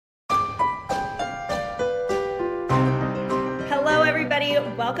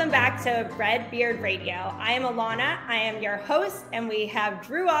welcome back to Red Beard Radio. I am Alana, I am your host, and we have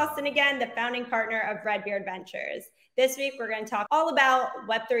Drew Austin again, the founding partner of Red Beard Ventures. This week, we're going to talk all about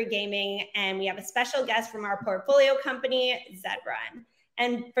Web3 gaming, and we have a special guest from our portfolio company, Zedrun.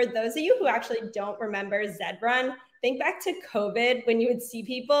 And for those of you who actually don't remember Zedrun, think back to COVID when you would see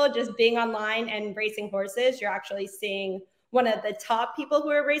people just being online and racing horses. You're actually seeing one of the top people who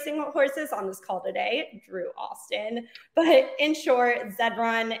are racing horses on this call today, Drew Austin. But in short,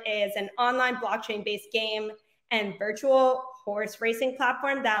 Zedrun is an online blockchain-based game and virtual horse racing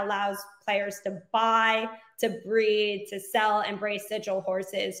platform that allows players to buy, to breed, to sell, and race digital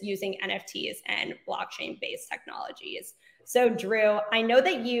horses using NFTs and blockchain-based technologies. So Drew, I know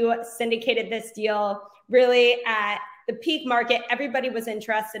that you syndicated this deal really at the peak market. Everybody was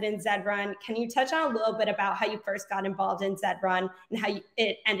interested in Zedrun. Can you touch on a little bit about how you first got involved in Zedrun and how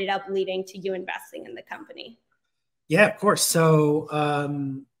it ended up leading to you investing in the company? Yeah, of course. So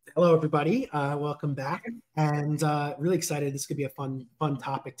hello, everybody. Welcome back. And really excited. This could be a fun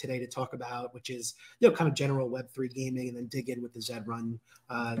topic today to talk about, which is, kind of general Web3 gaming, and then dig in with the Zedrun,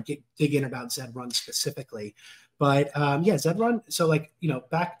 dig in about Zedrun specifically. But Zedrun. So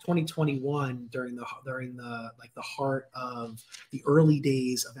back 2021 during the heart of the early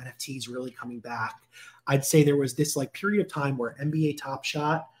days of NFTs really coming back, I'd say there was this period of time where NBA Top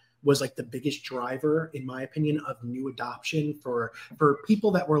Shot was the biggest driver, in my opinion, of new adoption for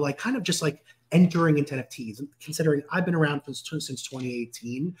people that were kind of just entering into NFTs. And considering I've been around since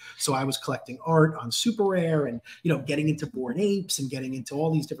 2018, so I was collecting art on Super Rare and getting into Bored Apes and getting into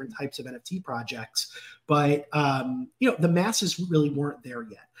all these different types of NFT projects. But the masses really weren't there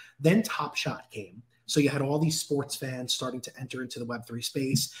yet. Then Top Shot came. So you had all these sports fans starting to enter into the Web3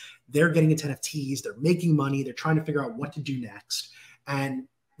 space. They're getting into NFTs. They're making money. They're trying to figure out what to do next. And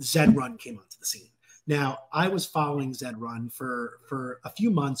Zedrun came onto the scene. Now, I was following Zedrun for a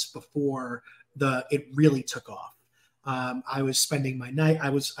few months before it really took off. I was spending my night.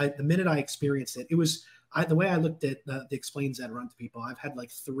 The minute I experienced it, the way I looked at the explain Zedrun to people. I've had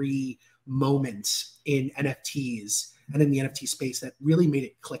 3 moments in NFTs and in the NFT space that really made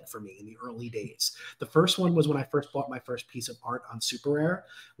it click for me in the early days. The first one was when I first bought my first piece of art on Super Rare,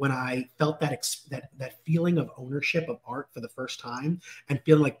 when I felt that feeling of ownership of art for the first time and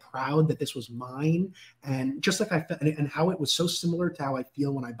feeling proud that this was mine. And just I felt, and how it was so similar to how I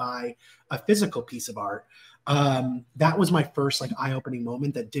feel when I buy a physical piece of art. That was my first eye-opening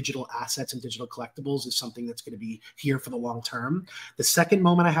moment that digital assets and digital collectibles is something that's going to be here for the long term. The second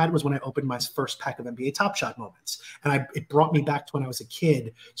moment I had was when I opened my first pack of NBA Top Shot moments. And it brought me back to when I was a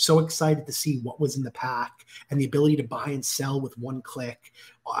kid, so excited to see what was in the pack and the ability to buy and sell with one click.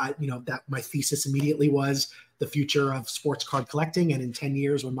 That my thesis immediately was the future of sports card collecting. And in 10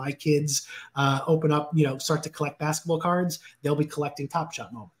 years, when my kids open up, start to collect basketball cards, they'll be collecting Top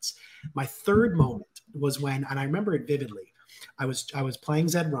Shot moments. My third moment was when, and I remember it vividly, I was playing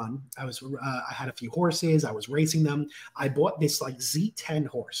Zedrun. I had a few horses. I was racing them. I bought this Z10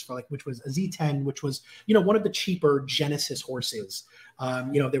 horse which was a Z10, which was one of the cheaper Genesis horses.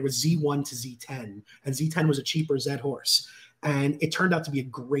 There was Z1 to Z10, and Z10 was a cheaper Z horse. And it turned out to be a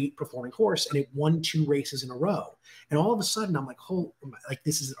great performing horse, and it won 2 races in a row. And all of a sudden, I'm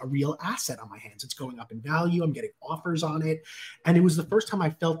this is a real asset on my hands. It's going up in value. I'm getting offers on it. And it was the first time I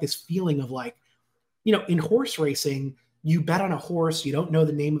felt this feeling of in horse racing, you bet on a horse, you don't know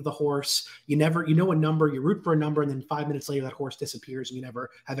the name of the horse, you know a number, you root for a number, and then 5 minutes later that horse disappears and you never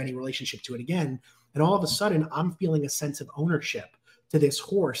have any relationship to it again. And all of a sudden, I'm feeling a sense of ownership to this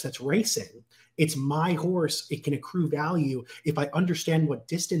horse that's racing. It's my horse. It can accrue value. If I understand what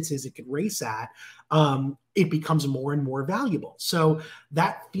distances it could race at, it becomes more and more valuable. So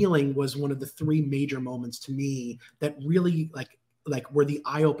that feeling was one of the 3 major moments to me that really were the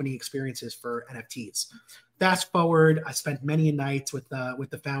eye-opening experiences for NFTs. Fast forward, I spent many nights with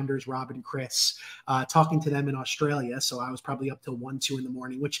the founders, Rob and Chris, talking to them in Australia. So I was probably up till 1, 2 in the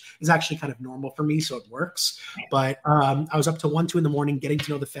morning, which is actually kind of normal for me, so it works. But I was up till 1, 2 in the morning, getting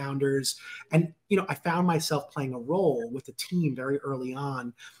to know the founders. And, I found myself playing a role with the team very early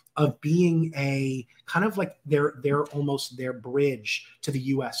on of being a kind of they're almost their bridge to the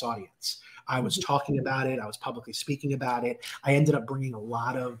US audience. I was talking about it. I was publicly speaking about it. I ended up bringing a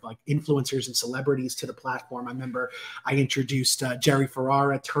lot of influencers and celebrities to the platform. I remember I introduced Jerry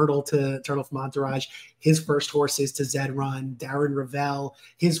Ferrara, Turtle from Entourage, his first horses to Zedrun. Darren Ravel,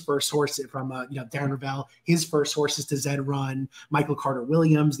 his first horse from Darren Ravel, his first horses to Zedrun. Michael Carter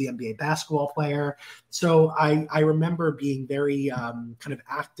Williams, the NBA basketball player. So I remember being very kind of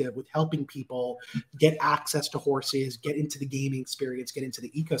active with helping people get access to horses, get into the gaming experience, get into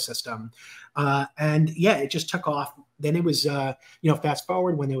the ecosystem. And yeah, it just took off then it was, fast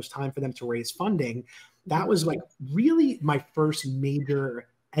forward when it was time for them to raise funding. That was like really my first major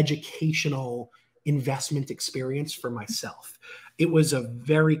educational investment experience for myself. It was a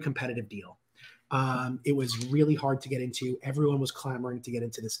very competitive deal. It was really hard to get into. Everyone was clamoring to get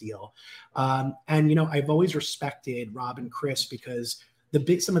into this deal. And I've always respected Rob and Chris because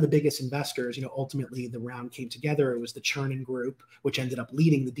some of the biggest investors, ultimately the round came together. It was the Chernin Group, which ended up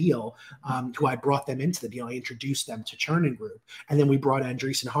leading the deal, who I brought them into the deal. I introduced them to Chernin Group. And then we brought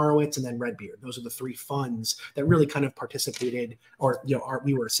Andreessen Horowitz and then Redbeard. Those are the three funds that really kind of participated, or,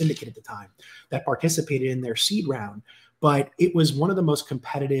 we were a syndicate at the time, that participated in their seed round. But it was one of the most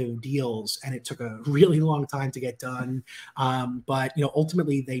competitive deals, and it took a really long time to get done. But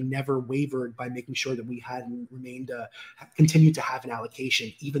ultimately, they never wavered by making sure that we hadn't continued to have an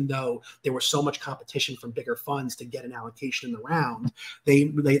allocation, even though there was so much competition from bigger funds to get an allocation in the round. They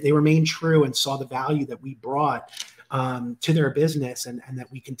remained true and saw the value that we brought to their business, and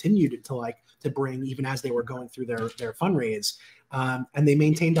that we continued to bring even as they were going through their fundraise. And they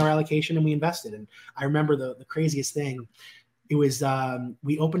maintained our allocation and we invested. And I remember the craziest thing. It was,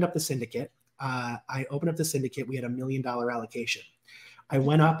 we opened up the syndicate. I opened up the syndicate. We had $1 million allocation. I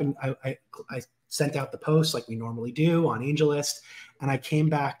went up and I sent out the post like we normally do on AngelList. And I came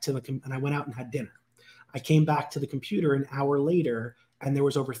back and I went out and had dinner. I came back to the computer an hour later and there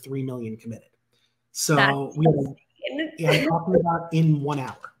was over 3 million committed. So I'm talking about in 1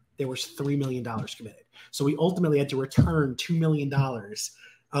 hour, there was $3 million committed. So we ultimately had to return $2 million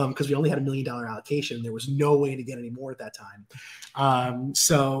because we only had $1 million allocation. There was no way to get any more at that time.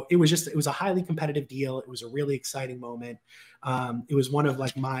 So it was a highly competitive deal. It was a really exciting moment. It was one of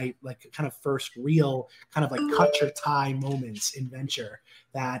my kind of first real kind of cut your tie moments in venture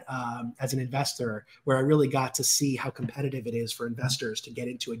that as an investor, where I really got to see how competitive it is for investors to get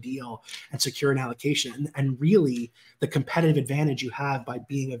into a deal and secure an allocation, and really the competitive advantage you have by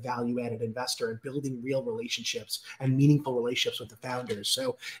being a value-added investor and building real relationships and meaningful relationships with the founders.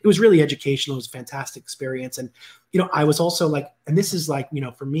 So it was really educational. It was a fantastic experience. And I was also and this is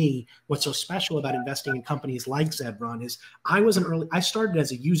for me, what's so special about investing in companies like Zedrun is I started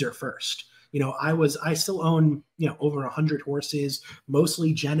as a user first. I still own, over 100 horses,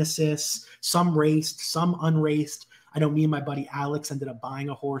 mostly Genesis, some raced, some unraced. I know me and my buddy Alex ended up buying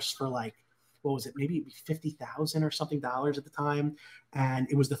a horse for what was it? Maybe $50,000 or something at the time. And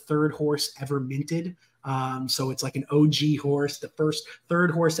it was the third horse ever minted. So it's like an OG horse, the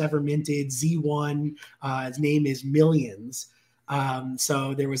third horse ever minted, Z1. His name is Millions.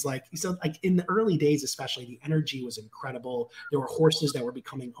 So there was in the early days, especially, the energy was incredible. There were horses that were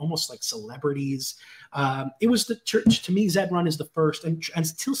becoming almost like celebrities. It was to me, Zedrun is the first and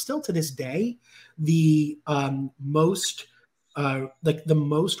still to this day, the most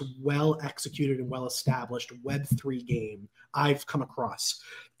well executed and well established Web3 game I've come across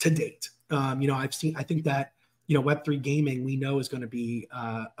to date. I think that Web3 gaming, we know, is going to be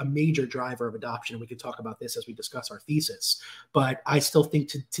a major driver of adoption. And we could talk about this as we discuss our thesis. But I still think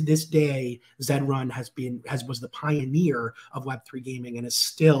to this day, Zedrun was the pioneer of Web3 gaming and is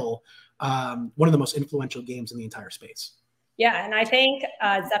still one of the most influential games in the entire space. Yeah, and I think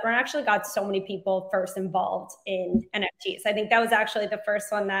Zedrun actually got so many people first involved in NFTs. I think that was actually the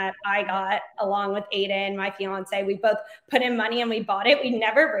first one that I got, along with Aiden, my fiance. We both put in money and we bought it. We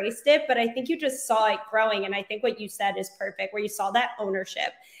never raced it, but I think you just saw it growing. And I think what you said is perfect, where you saw that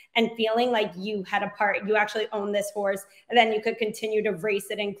ownership and feeling like you had a part, you actually owned this horse, and then you could continue to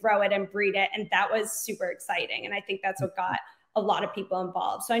race it and grow it and breed it. And that was super exciting. And I think that's what got a lot of people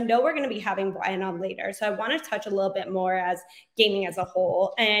involved. So I know we're going to be having Brian on later. So I want to touch a little bit more as gaming as a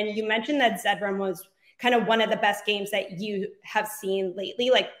whole. And you mentioned that Zedrun was kind of one of the best games that you have seen lately.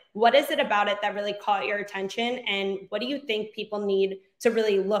 What is it about it that really caught your attention? And what do you think people need to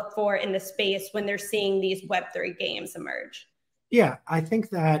really look for in the space when they're seeing these Web3 games emerge? Yeah, I think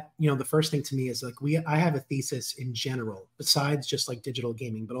that, the first thing to me is I have a thesis in general, besides just digital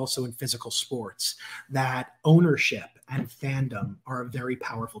gaming, but also in physical sports, that ownership and fandom are a very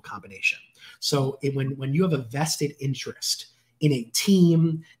powerful combination. So when you have a vested interest in a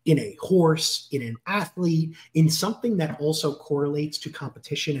team, in a horse, in an athlete, in something that also correlates to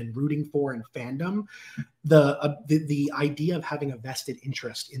competition and rooting for and fandom, the idea of having a vested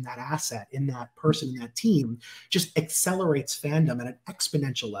interest in that asset, in that person, in that team, just accelerates fandom at an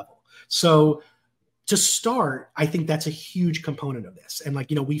exponential level. So to start, I think that's a huge component of this. And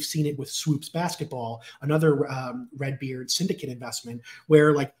we've seen it with Swoops Basketball, another Redbeard syndicate investment,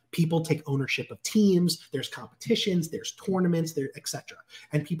 where people take ownership of teams, there's competitions, there's tournaments, there, et cetera.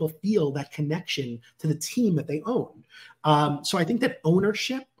 And people feel that connection to the team that they own. So I think that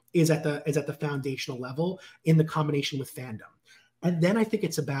ownership is at the foundational level in the combination with fandom. And then I think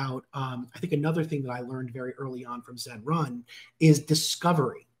it's about, I think another thing that I learned very early on from Zed Run is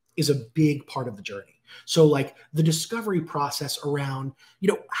discovery is a big part of the journey. So like the discovery process around,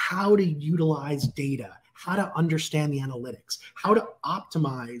 how to utilize data, how to understand the analytics, how to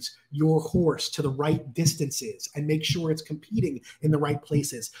optimize your horse to the right distances and make sure it's competing in the right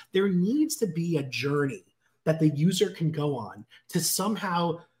places. There needs to be a journey that the user can go on to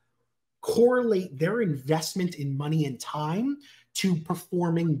somehow correlate their investment in money and time to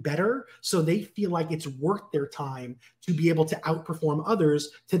performing better, so they feel like it's worth their time to be able to outperform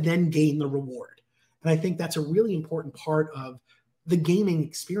others to then gain the reward. And I think that's a really important part of the gaming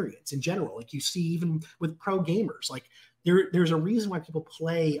experience in general. Like you see, even with pro gamers, like there's a reason why people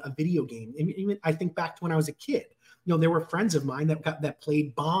play a video game. And even I think back to when I was a kid. There were friends of mine that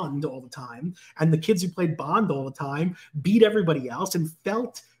played Bond all the time, and the kids who played Bond all the time beat everybody else and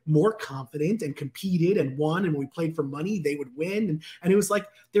felt more confident and competed and won. And when we played for money, they would win. And it was like,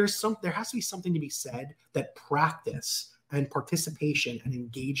 there has to be something to be said that practice and participation and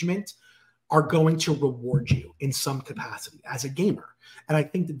engagement are going to reward you in some capacity as a gamer. And I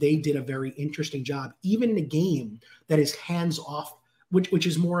think that they did a very interesting job, even in a game that is hands off, which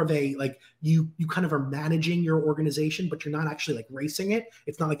is more of a, like, you kind of are managing your organization, but you're not actually like racing it.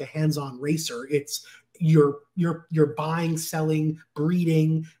 It's not like a hands-on racer. It's you're buying, selling,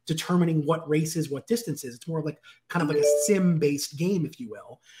 breeding, determining what races, what distances. It's more like kind of like a sim-based game, if you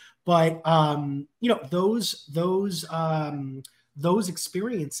will. But those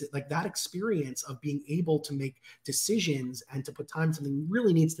experiences, like that experience of being able to make decisions and to put time to something,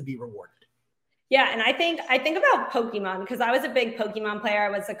 really needs to be rewarded. Yeah, and I think about Pokemon, because I was a big Pokemon player. I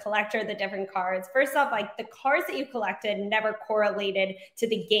was a collector of the different cards. First off, like the cards that you collected never correlated to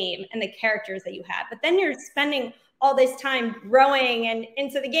the game and the characters that you had. But then you're spending all this time growing and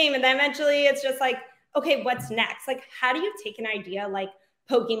into the game, and then eventually it's just like, okay, what's next? Like, how do you take an idea like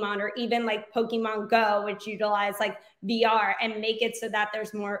Pokemon or even like Pokemon Go, which utilize like VR, and make it so that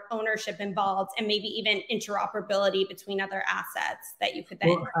there's more ownership involved and maybe even interoperability between other assets that you could then.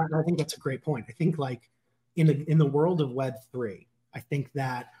 Well, I think that's a great point. I think like in the world of Web3, I think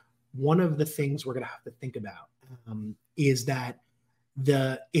that one of the things we're going to have to think about is that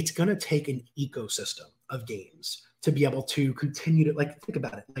it's going to take an ecosystem of games to be able to continue to, like, think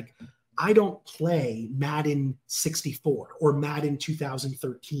about it. Like, I don't play Madden 64 or Madden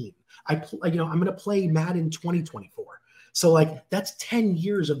 2013. I'm going to play Madden 2024. So like that's 10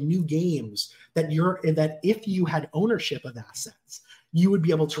 years of new games that if you had ownership of assets, you would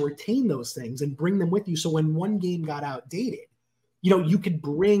be able to retain those things and bring them with you. So when one game got outdated, you could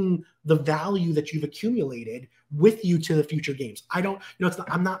bring the value that you've accumulated with you to the future games.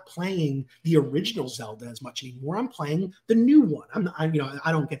 I'm not playing the original Zelda as much anymore. I'm playing the new one.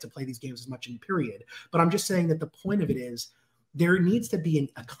 I don't get to play these games as much in period, but I'm just saying that the point of it is there needs to be an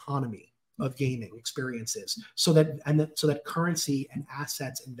economy of gaming experiences so that currency and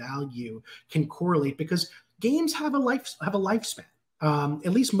assets and value can correlate, because games have a lifespan.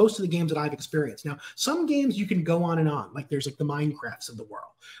 At least most of the games that I've experienced. Now, some games you can go on and on. Like there's like the Minecrafts of the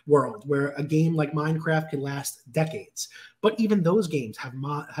world, where a game like Minecraft can last decades. But even those games have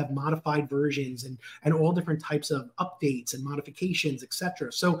modified versions and all different types of updates and modifications,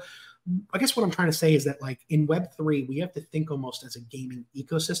 etc. So I guess what I'm trying to say is that, like, in Web3, we have to think almost as a gaming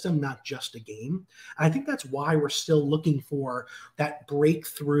ecosystem, not just a game. And I think that's why we're still looking for that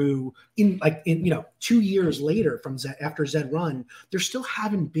breakthrough in 2 years later after Zed Run. There still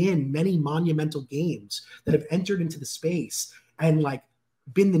haven't been many monumental games that have entered into the space and like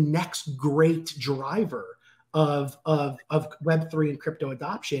been the next great driver of Web3 and crypto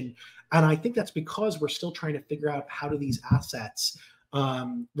adoption. And I think that's because we're still trying to figure out how do these assets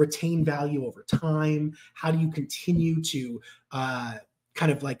retain value over time? How do you continue to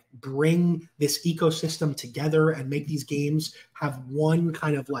kind of like bring this ecosystem together and make these games have one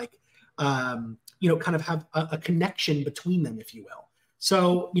kind of like, kind of have a connection between them, if you will.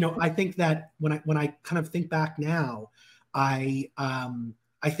 So, I think that when I kind of think back now, I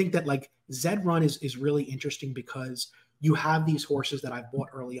think that like Zed Run is really interesting because you have these horses that I've bought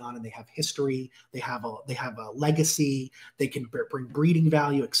early on, and they have history, they have a legacy, they can bring breeding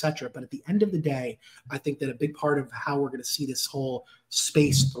value, etc. But at the end of the day, I think that a big part of how we're going to see this whole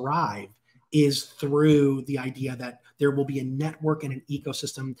space thrive is through the idea that there will be a network and an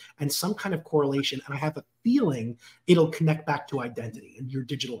ecosystem and some kind of correlation. And I have a feeling it'll connect back to identity and your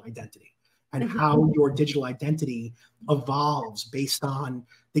digital identity, and how your digital identity evolves based on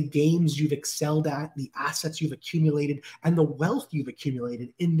the games you've excelled at, the assets you've accumulated, and the wealth you've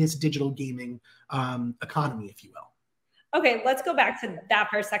accumulated in this digital gaming economy, if you will. Okay, let's go back to that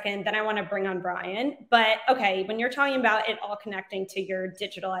for a second. Then I want to bring on Brian. But okay, when you're talking about it all connecting to your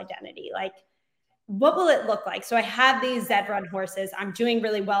digital identity, like what will it look like? So I have these Zed Run horses. I'm doing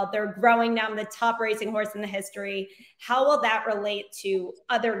really well. They're growing now. I'm the top racing horse in the history. How will that relate to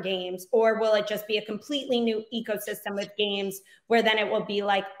other games? Or will it just be a completely new ecosystem with games where then it will be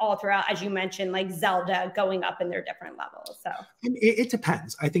like all throughout, as you mentioned, like Zelda going up in their different levels? So it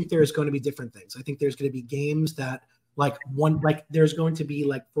depends. I think there's going to be different things. I think there's going to be games that there's going to be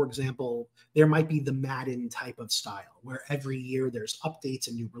like, for example, there might be the Madden type of style where every year there's updates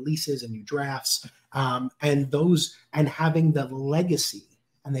and new releases and new drafts, and having the legacy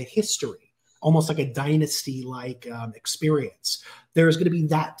and the history, almost like a dynasty like experience. There's going to be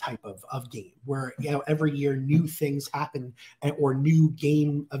that type of game where every year new things happen, or new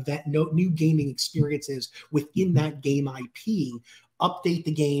game event, new gaming experiences within that game IP. Update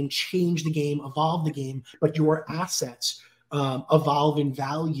the game, change the game, evolve the game, but your assets evolve in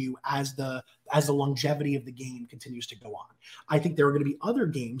value as the longevity of the game continues to go on. I think there are going to be other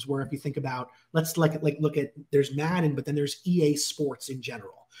games where, if you think about, let's look at, there's Madden, but then there's EA Sports in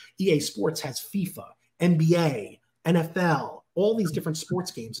general. EA Sports has FIFA, NBA, NFL, all these different sports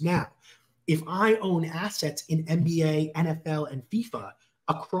games. Now, if I own assets in NBA, NFL, and FIFA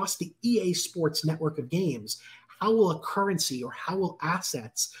across the EA Sports network of games, how will a currency or how will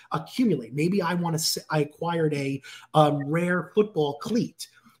assets accumulate? Maybe I acquired a rare football cleat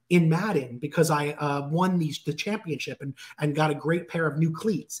in Madden because I won the championship and got a great pair of new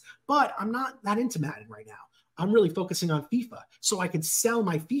cleats. But I'm not that into Madden right now. I'm really focusing on FIFA. So I could sell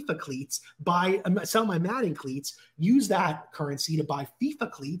my FIFA cleats, sell my Madden cleats, use that currency to buy FIFA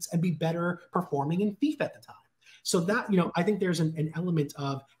cleats and be better performing in FIFA at the time. So that, I think there's an element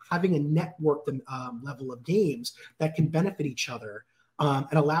of having a network level of games that can benefit each other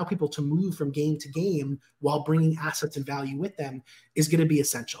and allow people to move from game to game while bringing assets and value with them is going to be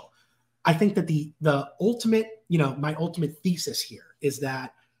essential. I think that the ultimate, my ultimate thesis here is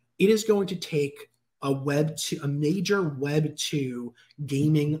that it is going to take a major Web 2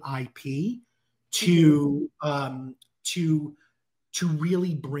 gaming IP to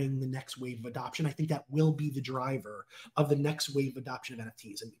really bring the next wave of adoption. I think that will be the driver of the next wave of adoption of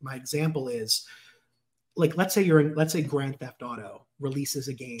NFTs. And my example is, like, let's say Grand Theft Auto releases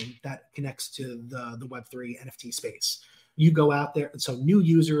a game that connects to the Web3 NFT space. You go out there, so new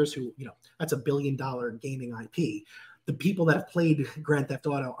users who, that's $1 billion gaming IP. The people that have played Grand Theft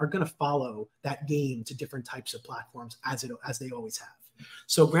Auto are going to follow that game to different types of platforms as they always have.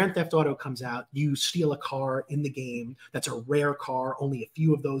 So Grand Theft Auto comes out, you steal a car in the game that's a rare car, only a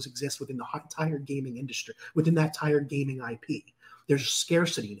few of those exist within the entire gaming industry, within that entire gaming IP. There's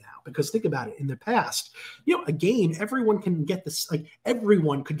scarcity now, because think about it. In the past, a game, everyone can get this, like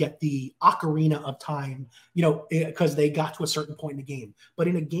everyone could get the Ocarina of Time, because they got to a certain point in the game. But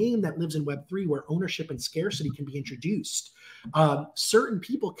in a game that lives in Web3 where ownership and scarcity can be introduced, certain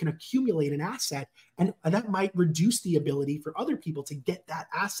people can accumulate an asset, and that might reduce the ability for other people to get that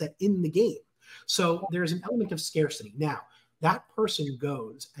asset in the game. So there's an element of scarcity. Now, that person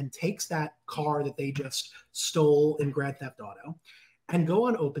goes and takes that car that they just stole in Grand Theft Auto and go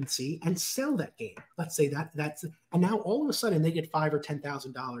on OpenSea and sell that game. Let's say and now all of a sudden they get $5,000 or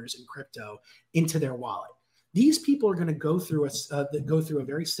 $10,000 in crypto into their wallet. These people are going to go through a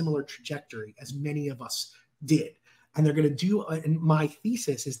very similar trajectory as many of us did. And they're going to do, and my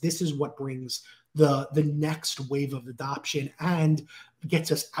thesis is this is what brings the next wave of adoption and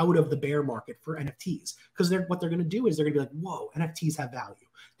gets us out of the bear market for NFTs. Because what they're going to do is they're going to be like, whoa, NFTs have value.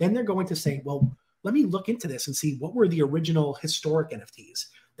 Then they're going to say, well, let me look into this and see what were the original historic NFTs.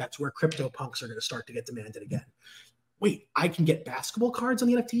 That's where CryptoPunks are going to start to get demanded again. Wait, I can get basketball cards on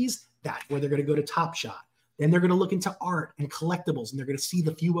the NFTs? That's where they're going to go to Top Shot. Then they're going to look into art and collectibles, and they're going to see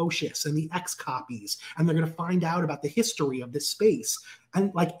the Fuocious and the X copies, and they're going to find out about the history of this space.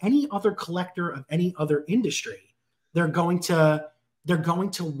 And like any other collector of any other industry, they're going to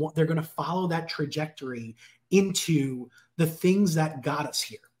follow that trajectory into the things that got us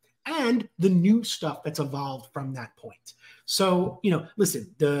here and the new stuff that's evolved from that point. So,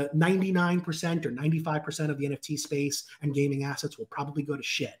 listen, the 99% or 95% of the NFT space and gaming assets will probably go to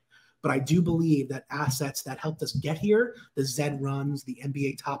shit. But I do believe that assets that helped us get here, the Zed runs, the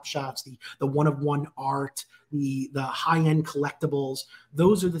NBA Top Shots, the one-of-one art, the high-end collectibles,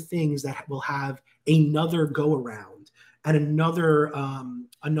 those are the things that will have another go-around and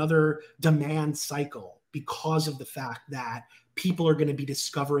another demand cycle, because of the fact that people are going to be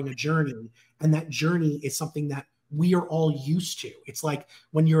discovering a journey, and that journey is something that we are all used to. It's like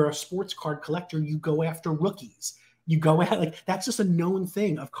when you're a sports card collector, you go after rookies. You go ahead, like that's just a known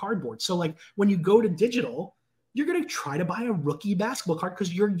thing of cardboard. So like when you go to digital, you're going to try to buy a rookie basketball card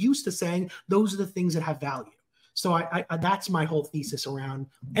because you're used to saying those are the things that have value. So I that's my whole thesis around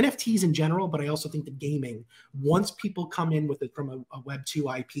NFTs in general, but I also think that gaming, once people come in with it from a Web 2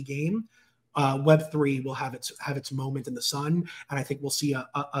 IP game, Web 3 will have its moment in the sun, and I think we'll see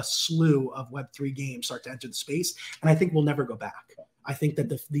a slew of Web 3 games start to enter the space, and I think we'll never go back. I think that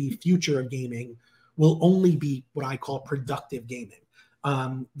the future of gaming will only be what I call productive gaming.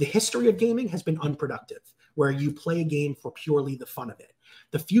 The history of gaming has been unproductive, where you play a game for purely the fun of it.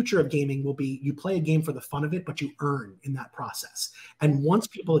 The future of gaming will be you play a game for the fun of it, but you earn in that process. And once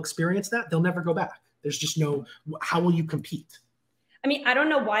people experience that, they'll never go back. There's just no, how will you compete? I mean, I don't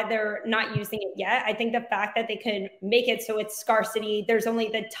know why they're not using it yet. I think the fact that they can make it so it's scarcity, there's only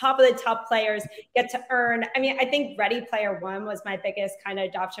the top of the top players get to earn. I mean, I think Ready Player One was my biggest kind of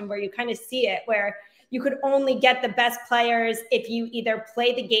adoption, where you kind of see it, where you could only get the best players if you either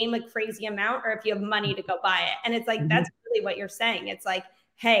play the game a crazy amount or if you have money to go buy it. And it's like, that's really what you're saying. It's like,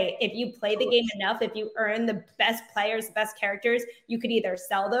 hey, if you play the game enough, if you earn the best players, the best characters, you could either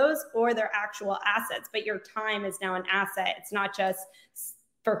sell those or they're actual assets, but your time is now an asset. It's not just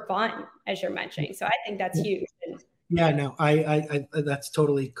for fun, as you're mentioning. So I think that's huge. Yeah, no, I that's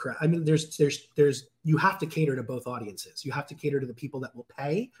totally correct. I mean, there's you have to cater to both audiences. You have to cater to the people that will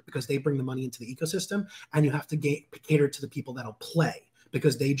pay because they bring the money into the ecosystem, and you have to cater to the people that'll play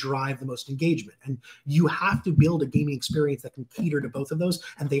because they drive the most engagement. And you have to build a gaming experience that can cater to both of those,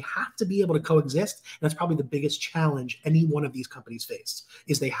 and they have to be able to coexist. And that's probably the biggest challenge any one of these companies face,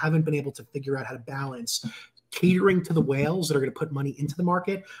 is they haven't been able to figure out how to balance catering to the whales that are going to put money into the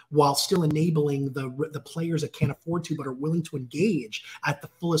market while still enabling the players that can't afford to but are willing to engage at the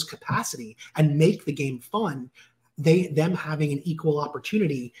fullest capacity and make the game fun. Them having an equal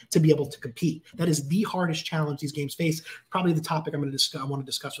opportunity to be able to compete. That is the hardest challenge these games face. Probably the topic I want to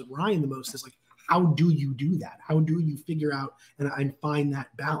discuss with Ryan the most is like, how do you do that? How do you figure out and find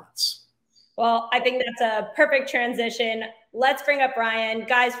that balance? Well, I think that's a perfect transition. Let's bring up Ryan.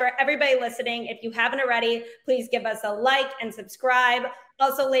 Guys, for everybody listening, if you haven't already, please give us a like and subscribe.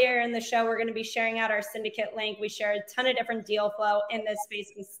 Also, later in the show, we're going to be sharing out our syndicate link. We share a ton of different deal flow in this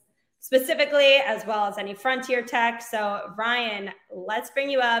space specifically, as well as any frontier tech. So Ryan, let's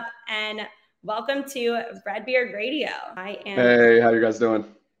bring you up and welcome to Redbeard Radio. Hey, how you guys doing?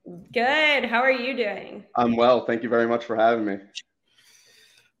 Good. How are you doing? I'm well. Thank you very much for having me.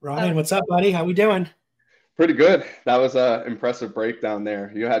 Ryan, what's up, buddy? How we doing? Pretty good. That was an impressive breakdown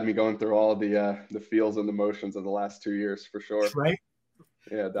there. You had me going through all the feels and the motions of the last 2 years for sure. Right.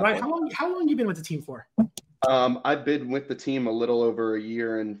 Yeah, definitely. Right. How long you been with the team for? I've been with the team a little over 1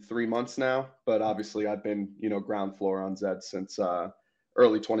 year and 3 months now, but obviously I've been, ground floor on Zed since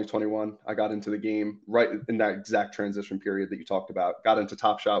early 2021. I got into the game right in that exact transition period that you talked about. Got into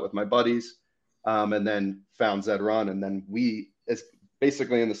Top Shot with my buddies, and then found Zed Run, and then we,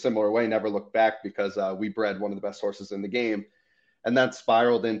 basically in the similar way, never looked back because we bred one of the best horses in the game, and that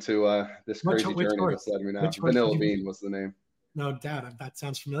spiraled into this crazy journey that's led me now. Vanilla Bean was the name. No doubt, that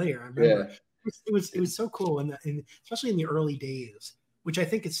sounds familiar. I remember. Yeah. It was so cool, and especially in the early days, which I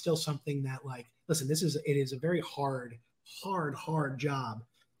think is still something that, like, listen, it is a very hard job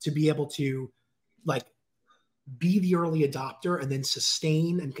to be able to, like, be the early adopter and then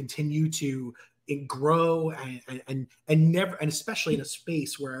sustain and continue to grow and never, and especially in a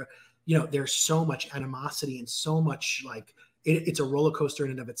space where there's so much animosity and so much, like, it's a roller coaster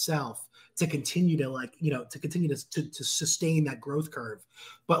in and of itself to continue to sustain that growth curve.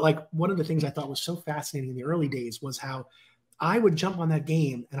 But, like, one of the things I thought was so fascinating in the early days was how I would jump on that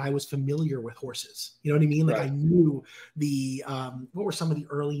game and I was familiar with horses. You know what I mean? Like, right. I knew the what were some of the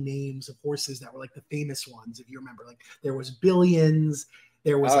early names of horses that were, like, the famous ones, if you remember. Like, there was Billions,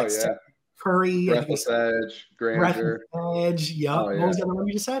 there was Curry, Breathless Edge, Grandeur. Edge, yep. Oh, yeah. What was the other one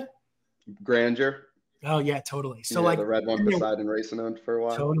you just said? Grandeur. Oh yeah, totally. So, like the red one beside and racing on for a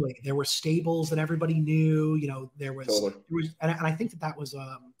while. Totally. There were stables that everybody knew. There was, totally. And I think that was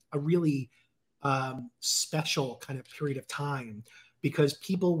a really special kind of period of time because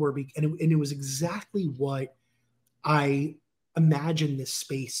people were, and it was exactly what I imagined this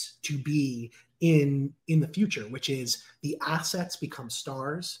space to be in the future, which is the assets become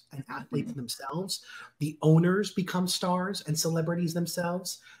stars and athletes themselves. The owners become stars and celebrities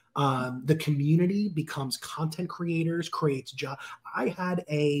themselves. The community becomes content creators, creates jobs. I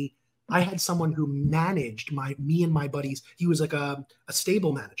had someone who managed me and my buddies. He was like a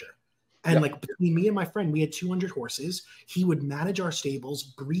stable manager. And like between me and my friend, we had 200 horses. He would manage our stables,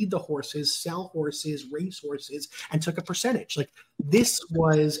 breed the horses, sell horses, race horses, and took a percentage. Like, this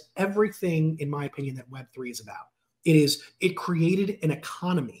was everything, in my opinion, that Web3 is about. It created an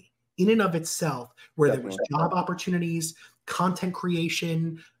economy in and of itself, where Definitely. there was job opportunities, content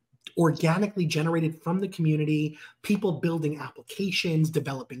creation, organically generated from the community, people building applications,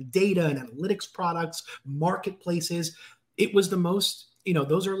 developing data and analytics products, marketplaces. It was the most,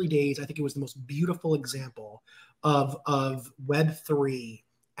 those early days, I think it was the most beautiful example of Web3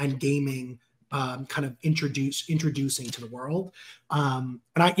 and gaming kind of introducing to the world. And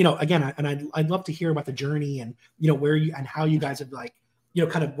I'd love to hear about the journey and, where you and how you guys have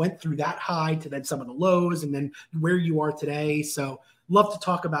kind of went through that high to then some of the lows and then where you are today. So love to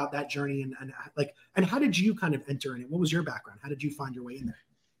talk about that journey and how did you kind of enter in it? What was your background? How did you find your way in there?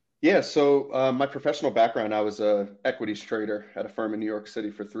 Yeah, so my professional background, I was a equities trader at a firm in New York City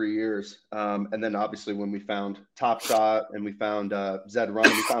for 3 years. And then obviously when we found Top Shot and we found Zed Run,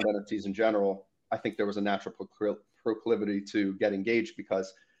 we found NFTs in general, I think there was a natural proclivity to get engaged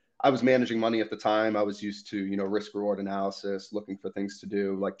because I was managing money at the time. I was used to, risk reward analysis, looking for things to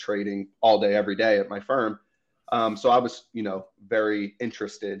do, like trading all day, every day at my firm. So I was, very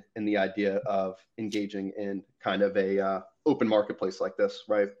interested in the idea of engaging in kind of a open marketplace like this,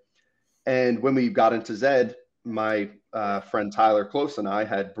 right? And when we got into Zed, my friend Tyler Close and I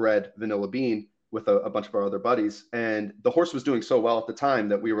had bred Vanilla Bean with a bunch of our other buddies. And the horse was doing so well at the time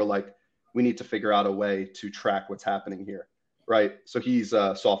that we were like, we need to figure out a way to track what's happening here, right? So he's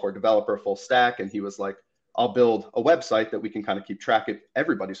a software developer, full stack. And he was like, I'll build a website that we can kind of keep track of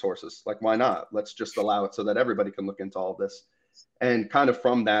everybody's horses. Like, why not? Let's just allow it so that everybody can look into all of this. And kind of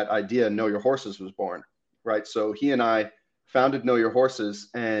from that idea, Know Your Horses was born, right? So he and I founded Know Your Horses,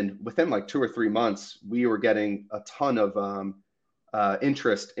 and within like 2 or 3 months, we were getting a ton of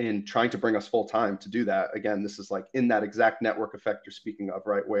interest in trying to bring us full time to do that. Again, this is like in that exact network effect you're speaking of,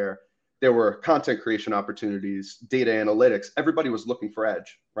 right? Where there were content creation opportunities, data analytics. Everybody was looking for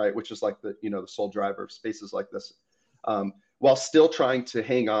edge, right? Which is like the sole driver of spaces like this, while still trying to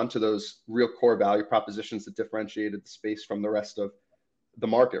hang on to those real core value propositions that differentiated the space from the rest of the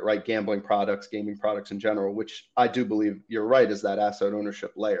market, right? Gambling products, gaming products in general, which I do believe you're right is that asset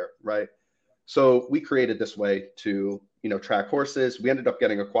ownership layer, right? So we created this way to, track horses. We ended up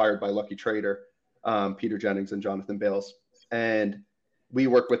getting acquired by Lucky Trader, Peter Jennings and Jonathan Bales. And we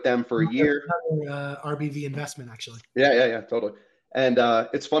worked with them for a year. RBV investment, actually. Yeah, totally. And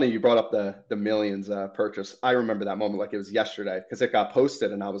it's funny you brought up the millions purchase. I remember that moment like it was yesterday because it got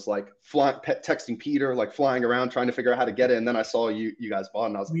posted and I was like texting Peter, like flying around trying to figure out how to get it. And then I saw you guys bought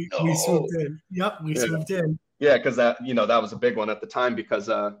and I was like, no. We swooped in. Yep, we swooped in. Yeah, because that was a big one at the time because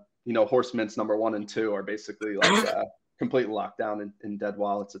horse mints number 1 and 2 are basically like completely locked down in dead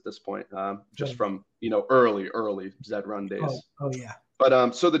wallets at this point, just from early Zed Run days. Oh yeah.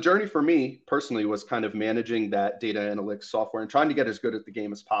 But so the journey for me personally was kind of managing that data analytics software and trying to get as good at the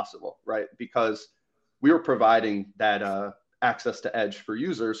game as possible, right? Because we were providing that access to edge for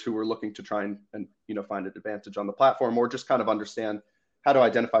users who were looking to try and find an advantage on the platform or just kind of understand how to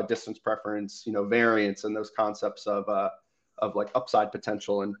identify distance preference, variance and those concepts of like upside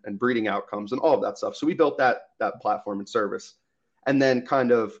potential and breeding outcomes and all of that stuff. So we built that platform and service. And then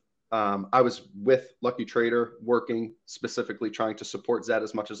kind of I was with Lucky Trader working specifically trying to support Zed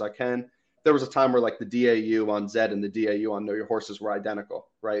as much as I can. There was a time where like the DAU on Zed and the DAU on Know Your Horses were identical,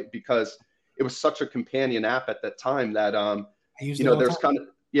 right? Because it was such a companion app at that time that,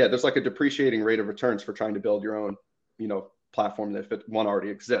 there's like a depreciating rate of returns for trying to build your own, platform that if one already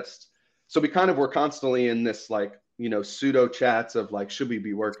exists. So we kind of were constantly in this like, pseudo chats of like, should we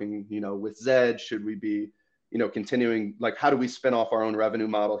be working, with Zed? Should we be, continuing, like, how do we spin off our own revenue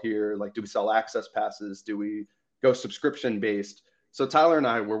model here? Like, do we sell access passes? Do we go subscription based? So Tyler and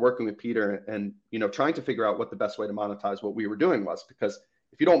I were working with Peter and, trying to figure out what the best way to monetize what we were doing was, because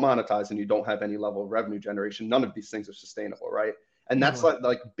if you don't monetize and you don't have any level of revenue generation, none of these things are sustainable, right? And that's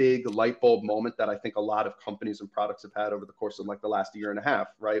like big light bulb moment that I think a lot of companies and products have had over the course of like the last year and a half,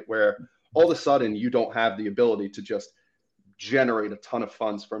 right? Where all of a sudden you don't have the ability to just generate a ton of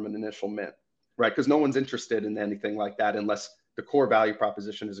funds from an initial mint, right? Because no one's interested in anything like that unless the core value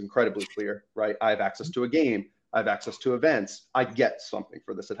proposition is incredibly clear, right? I have access to a game. I have access to events. I get something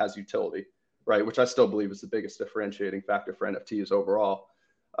for this. It has utility, right? Which I still believe is the biggest differentiating factor for NFTs overall.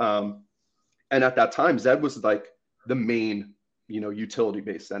 And at that time, Zed was like the main,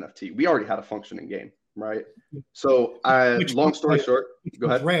 utility-based NFT. We already had a functioning game, right? So long story short, go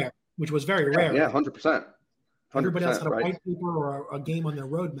ahead. Which was very rare. Yeah, 100%. Everybody else had a white paper or a game on their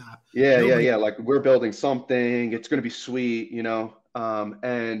roadmap. Yeah. Like we're building something. It's going to be sweet,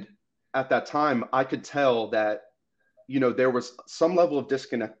 and at that time, I could tell that, there was some level of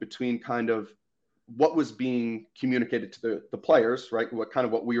disconnect between kind of what was being communicated to the players, right?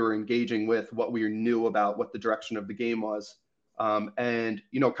 What we were engaging with, what we knew about what the direction of the game was, and,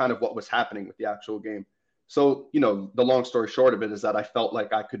 kind of what was happening with the actual game. So, the long story short of it is that I felt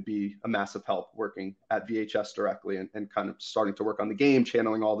like I could be a massive help working at VHS directly and kind of starting to work on the game,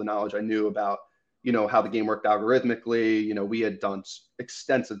 channeling all the knowledge I knew about, how the game worked algorithmically. We had done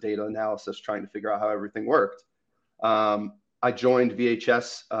extensive data analysis trying to figure out how everything worked. I joined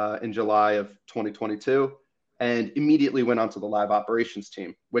VHS in July of 2022 and immediately went onto the live operations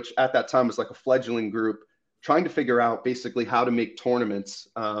team, which at that time was like a fledgling group trying to figure out basically how to make tournaments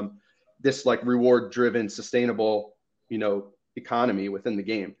this like reward driven, sustainable, economy within the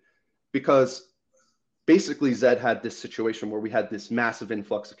game. Because basically Zed had this situation where we had this massive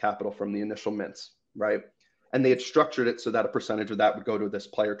influx of capital from the initial mints, right? And they had structured it so that a percentage of that would go to this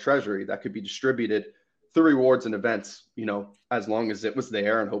player treasury that could be distributed through rewards and events, as long as it was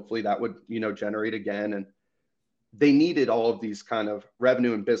there, and hopefully that would, generate again. And they needed all of these kind of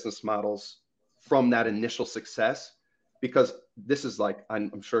revenue and business models from that initial success, because this is like,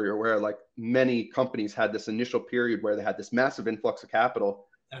 I'm sure you're aware, like many companies had this initial period where they had this massive influx of capital.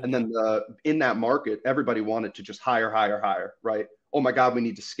 And then in that market, everybody wanted to just hire, right? Oh my God, we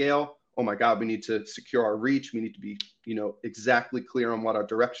need to scale. Oh my God, we need to secure our reach. We need to be, exactly clear on what our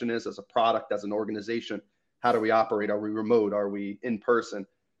direction is as a product, as an organization. How do we operate? Are we remote? Are we in person?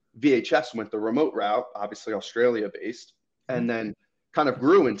 VHS went the remote route, obviously Australia based, and then kind of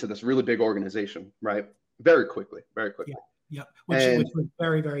grew into this really big organization, right? Very quickly. Yeah. Which was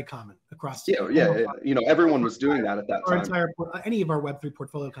very, very common across. Everyone was doing that at that time. Any of our Web3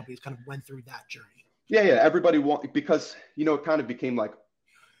 portfolio companies kind of went through that journey. Yeah. Everybody because, it kind of became like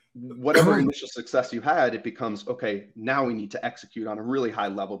whatever initial success you had, it becomes, okay, now we need to execute on a really high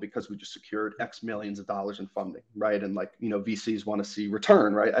level because we just secured X millions of dollars in funding, right? And like, VCs want to see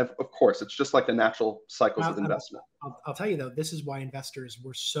return, right? Of course, it's just like the natural cycles of investment. I'll tell you though, this is why investors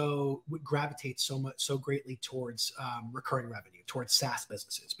would gravitate so greatly towards recurring revenue, towards SaaS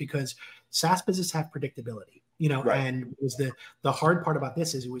businesses, because SaaS businesses have predictability. Right. And it was the hard part about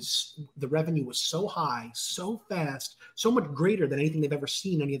this is the revenue was so high, so fast, so much greater than anything they've ever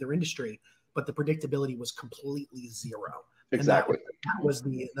seen in any other industry, but the predictability was completely zero. Exactly. And that was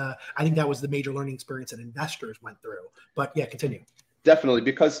I think that was the major learning experience that investors went through. But yeah, continue. Definitely,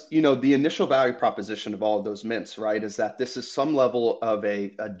 because the initial value proposition of all of those mints, right, is that this is some level of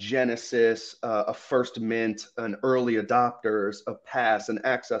a genesis, a first mint, an early adopters, a pass, an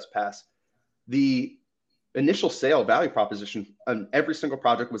access pass. The initial sale value proposition on every single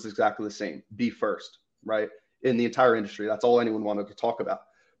project was exactly the same: be first, right? In the entire industry, that's all anyone wanted to talk about.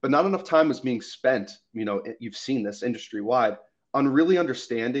 But not enough time was being spent, you've seen this industry wide, on really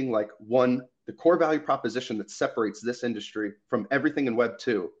understanding the core value proposition that separates this industry from everything in Web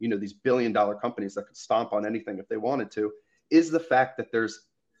 2, these billion-dollar companies that could stomp on anything if they wanted to, is the fact that there's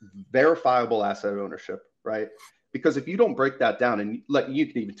verifiable asset ownership, right? Because if you don't break that down, and you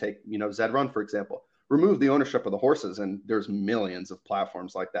can even take, Zed Run, for example, remove the ownership of the horses, and there's millions of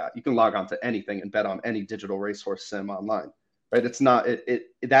platforms like that. You can log on to anything and bet on any digital racehorse sim online, right? It's not,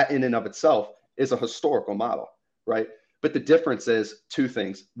 that in and of itself is a historical model, right? But the difference is two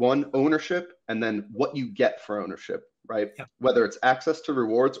things: one, ownership, and then what you get for ownership, right? Yeah. Whether it's access to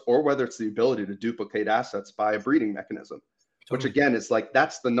rewards or whether it's the ability to duplicate assets by a breeding mechanism, which again is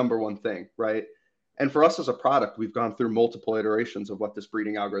that's the number one thing, right? And for us as a product, we've gone through multiple iterations of what this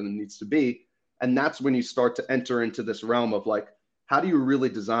breeding algorithm needs to be. And that's when you start to enter into this realm of how do you really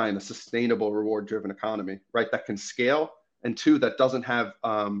design a sustainable reward-driven economy, right? That can scale, and two, that doesn't have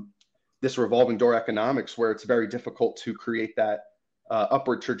this revolving door economics where it's very difficult to create that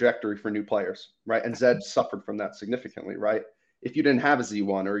upward trajectory for new players, right? And Zed suffered from that significantly, right? If you didn't have a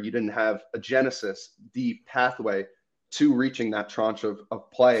Z1 or you didn't have a Genesis, the pathway to reaching that tranche of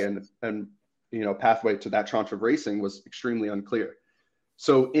play and pathway to that tranche of racing was extremely unclear.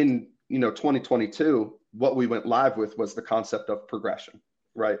 So in 2022, what we went live with was the concept of progression,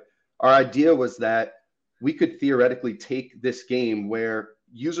 right? Our idea was that we could theoretically take this game where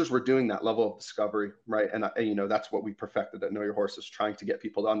users were doing that level of discovery, right? And that's what we perfected at Know Your Horses, trying to get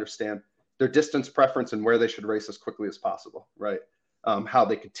people to understand their distance preference and where they should race as quickly as possible, right? How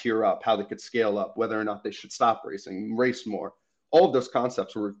they could tier up, how they could scale up, whether or not they should stop racing, race more. All of those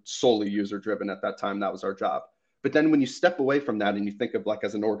concepts were solely user driven at that time. That was our job. But then when you step away from that and you think of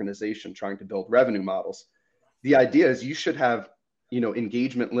as an organization trying to build revenue models, the idea is you should have,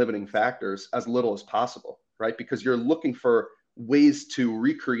 engagement limiting factors as little as possible, right? Because you're looking for ways to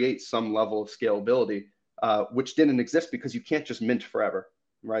recreate some level of scalability, which didn't exist because you can't just mint forever,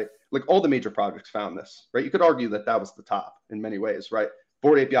 right? Like all the major projects found this, right? You could argue that was the top in many ways, right?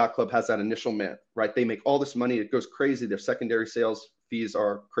 Bored Ape Yacht Club has that initial mint, right? They make all this money. It goes crazy. Their secondary sales fees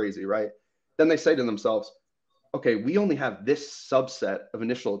are crazy, right? Then they say to themselves, okay, we only have this subset of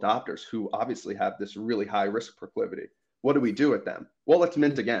initial adopters who obviously have this really high risk proclivity. What do we do with them? Well, let's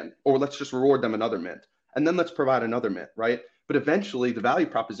mint again, or let's just reward them another mint, and then let's provide another mint, right? But eventually the value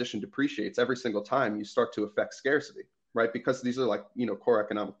proposition depreciates every single time you start to affect scarcity, right? Because these are like, core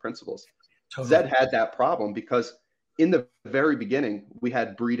economic principles. Totally. Zed had that problem because in the very beginning, we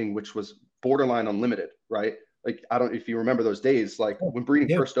had breeding, which was borderline unlimited, right? Like, I don't know if you remember those days, like when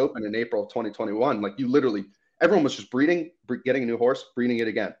breeding first opened in April of 2021, like everyone was just breeding, getting a new horse, breeding it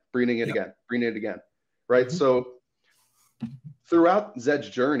again, breeding it again, breeding it again, right? Mm-hmm. So throughout Zed's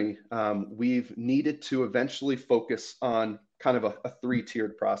journey, we've needed to eventually focus on kind of a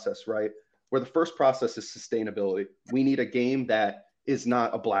three-tiered process, right? Where the first process is sustainability. We need a game that is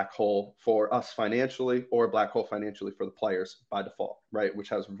not a black hole for us financially or a black hole financially for the players by default, right? Which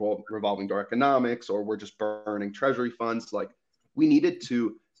has revolving door economics, or we're just burning treasury funds. Like, we needed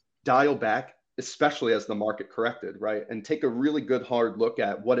to dial back, especially as the market corrected, right? And take a really good hard look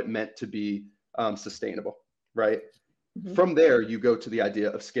at what it meant to be sustainable, right? Mm-hmm. From there, you go to the idea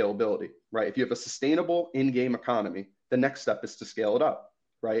of scalability, right? If you have a sustainable in-game economy, the next step is to scale it up,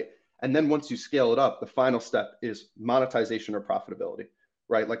 right? And then once you scale it up, the final step is monetization or profitability,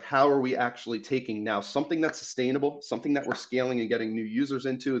 right? Like, how are we actually taking now something that's sustainable, something that we're scaling and getting new users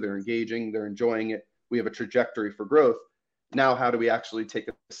into, they're engaging, they're enjoying it, we have a trajectory for growth. Now, how do we actually take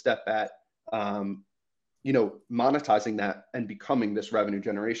a step at, monetizing that and becoming this revenue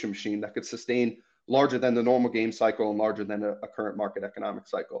generation machine that could sustain larger than the normal game cycle and larger than a current market economic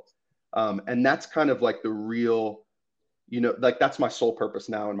cycle. And that's kind of like the real, like, that's my sole purpose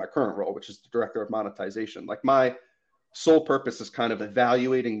now in my current role, which is the director of monetization. Like, my sole purpose is kind of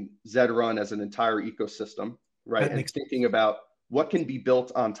evaluating Zed Run as an entire ecosystem, right? And thinking about what can be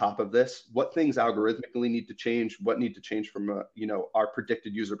built on top of this, what things algorithmically need to change, what need to change from, our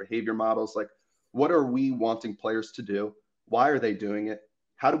predicted user behavior models. Like, what are we wanting players to do? Why are they doing it?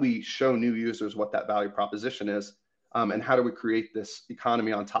 How do we show new users what that value proposition is? And how do we create this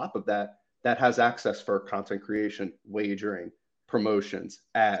economy on top of that has access for content creation, wagering, promotions,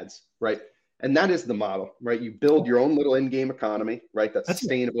 ads, right? And that is the model, right? You build your own little in-game economy, right? That's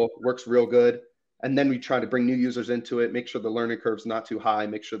sustainable, works real good. And then we try to bring new users into it, make sure the learning curve's not too high,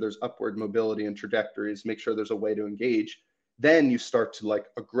 make sure there's upward mobility and trajectories, make sure there's a way to engage. Then you start to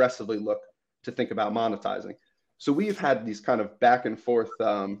aggressively look to think about monetizing. So we've had these kind of back and forth,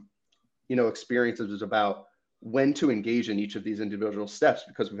 experiences about when to engage in each of these individual steps,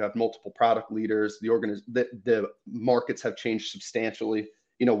 because we have multiple product leaders. The markets have changed substantially,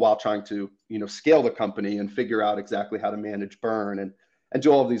 while trying to, scale the company and figure out exactly how to manage burn and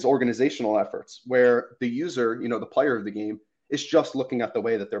do all of these organizational efforts where the user, the player of the game, is just looking at the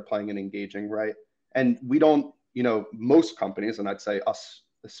way that they're playing and engaging, right? And we don't, most companies, and I'd say us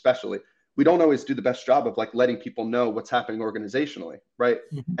especially, we don't always do the best job of letting people know what's happening organizationally, right?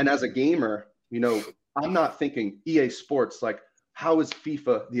 Mm-hmm. And as a gamer, I'm not thinking EA Sports, how is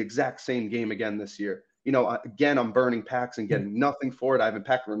FIFA the exact same game again this year? Again, I'm burning packs and getting nothing for it. I haven't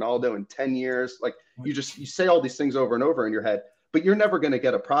packed Ronaldo in 10 years. You say all these things over and over in your head, but you're never going to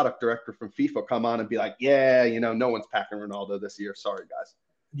get a product director from FIFA come on and be like, yeah, no one's packing Ronaldo this year. Sorry, guys.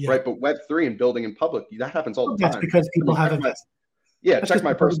 Yeah. Right. But Web3 and building in public, that happens all the time. That's because people have invested. Yeah, check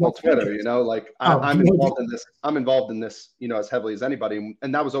my personal Twitter, I'm involved in this. I'm involved in this, as heavily as anybody.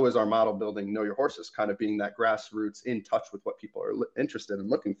 And that was always our model, building Know Your Horses, kind of being that grassroots, in touch with what people are interested in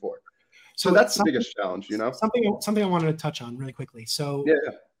looking for. So that's the biggest challenge, Something I wanted to touch on really quickly. So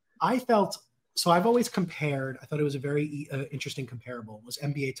I've always compared, I thought it was a very interesting comparable, was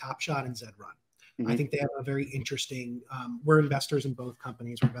NBA Top Shot and Zed Run. Mm-hmm. I think they have a very interesting, we're investors in both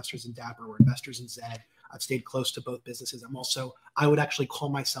companies. We're investors in Dapper. We're investors in Zed. I've stayed close to both businesses. I would actually call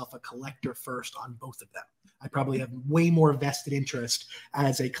myself a collector first on both of them. I probably have way more vested interest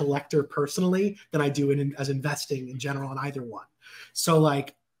as a collector personally than I do as investing in general in either one. So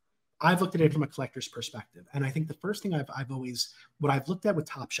I've looked at it from a collector's perspective. And I think the first thing what I've looked at with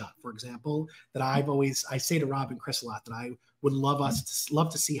Top Shot, for example, that I say to Rob and Chris a lot, that I would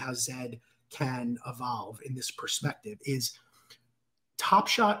love to see how Zed can evolve in this perspective, is Top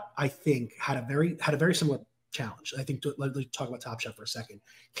Shot, I think, had a very similar challenge. I think let's talk about Top Shot for a second.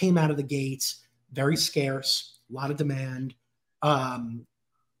 Came out of the gates, very scarce, a lot of demand,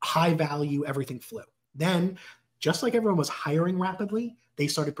 high value, everything flew. Then, just like everyone was hiring rapidly, they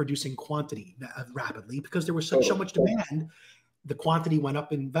started producing quantity rapidly because there was so much demand. The quantity went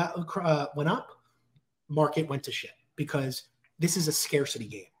up market went to shit, because this is a scarcity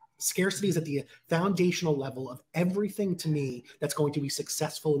game. Scarcity is at the foundational level of everything, to me, that's going to be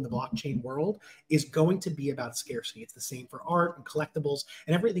successful in the blockchain world, is going to be about scarcity. It's the same for art and collectibles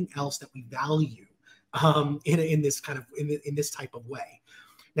and everything else that we value. in this kind of in this type of way.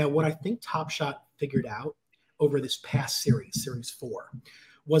 Now, what I think Top Shot figured out over this past series 4,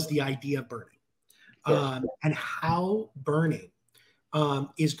 was the idea of burning, and how burning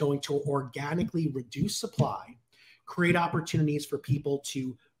is going to organically reduce supply, create opportunities for people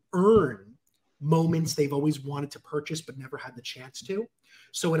to earn moments they've always wanted to purchase but never had the chance to.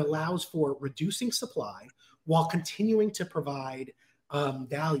 So it allows for reducing supply while continuing to provide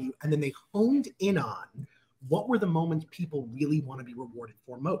value. And then they honed in on what were the moments people really want to be rewarded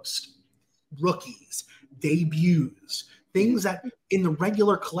for most. Rookies, debuts, things that in the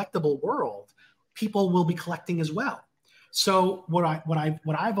regular collectible world, people will be collecting as well. So what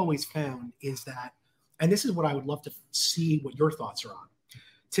I've always found is that, and this is what I would love to see what your thoughts are on.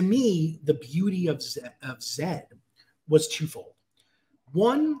 To me, the beauty of Zed was twofold.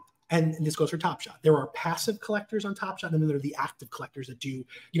 One, and this goes for Top Shot, there are passive collectors on Top Shot, and then there are the active collectors that do,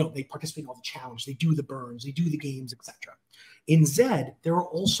 they participate in all the challenge, they do the burns, they do the games, etc. In Zed, there are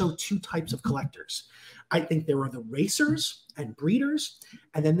also 2 types of collectors. I think there are the racers and breeders,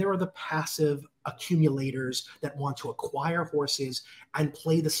 and then there are the passive accumulators that want to acquire horses and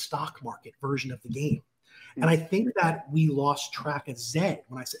play the stock market version of the game. And I think that we lost track of Zed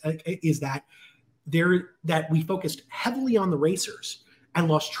when I say is that we focused heavily on the racers and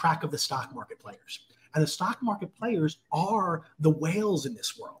lost track of the stock market players. And the stock market players are the whales in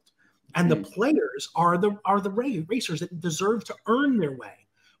this world. And the players are the racers that deserve to earn their way,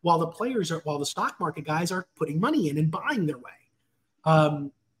 while the stock market guys are putting money in and buying their way.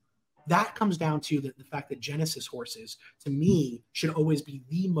 That comes down to the fact that Genesis horses, to me, should always be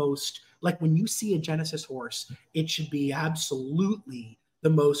the most, like when you see a Genesis horse, it should be absolutely the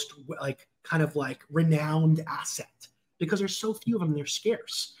most kind of renowned asset, because there's so few of them, they're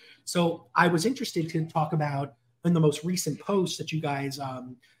scarce. So I was interested to talk about in the most recent post that you guys,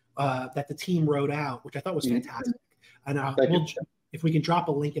 that the team wrote out, which I thought was fantastic. And if we can drop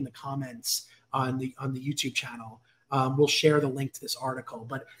a link in the comments on the YouTube channel, we'll share the link to this article.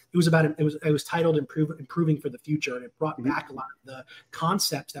 But it was titled Improving for the Future, and it brought back a lot of the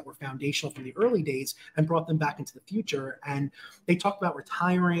concepts that were foundational from the early days and brought them back into the future. And they talked about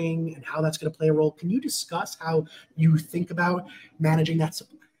retiring and how that's going to play a role. Can you discuss how you think about managing that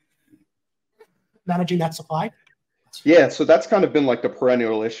supply? Yeah, so that's kind of been like the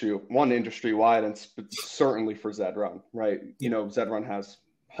perennial issue, one industry-wide, and certainly for Zed Run, right? Zed Run has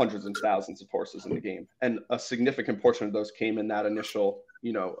hundreds and thousands of horses in the game, and a significant portion of those came in that initial,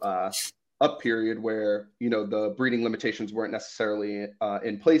 up period where, the breeding limitations weren't necessarily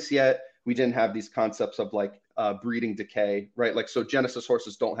in place yet. We didn't have these concepts of breeding decay, right? So Genesis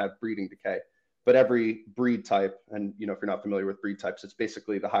horses don't have breeding decay, but every breed type, and if you're not familiar with breed types, it's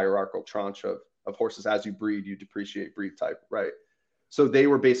basically the hierarchical tranche of horses. As you breed, you depreciate breed type, right? So they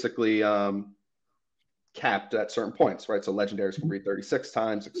were basically capped at certain points, right? So legendaries can breed 36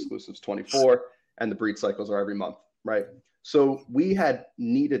 times, exclusives 24, and the breed cycles are every month, right? So we had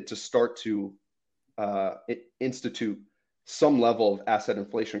needed to start to institute some level of asset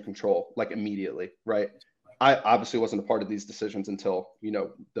inflation control, immediately, right? I obviously wasn't a part of these decisions until,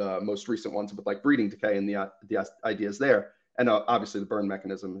 the most recent ones with breeding decay and the ideas there. And obviously the burn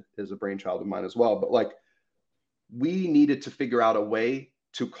mechanism is a brainchild of mine as well. But we needed to figure out a way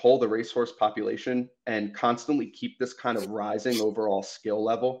to cull the racehorse population and constantly keep this kind of rising overall skill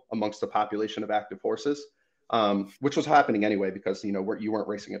level amongst the population of active horses, which was happening anyway, because, you weren't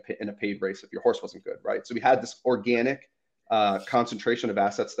racing in a paid race if your horse wasn't good, right? So we had this organic concentration of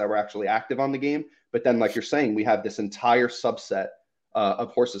assets that were actually active on the game. But then, like you're saying, we have this entire subset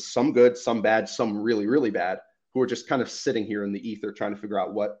of horses, some good, some bad, some really, really bad, who are just kind of sitting here in the ether trying to figure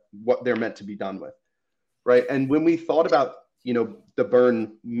out what they're meant to be done with, right? And when we thought about, the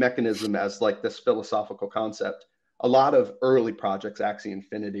burn mechanism as this philosophical concept, a lot of early projects, Axie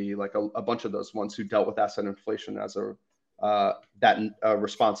Infinity, a bunch of those ones who dealt with asset inflation as a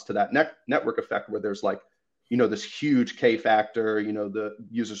response to that network effect, where there's this huge K factor, the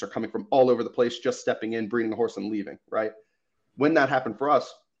users are coming from all over the place, just stepping in, breeding the horse and leaving, right? When that happened for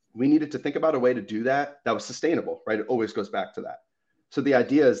us, we needed to think about a way to do that was sustainable, right? It always goes back to that. So the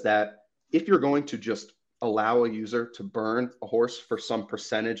idea is that if you're going to just allow a user to burn a horse for some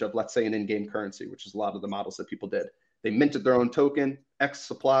percentage of, let's say, an in-game currency, which is a lot of the models that people did, they minted their own token, X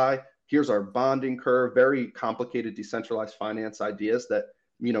supply, here's our bonding curve, very complicated decentralized finance ideas that,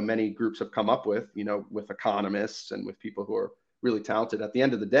 many groups have come up with, with economists and with people who are really talented. At the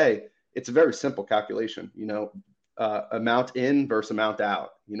end of the day, it's a very simple calculation, amount in versus amount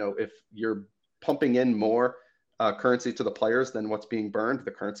out. If you're pumping in more currency to the players than what's being burned, the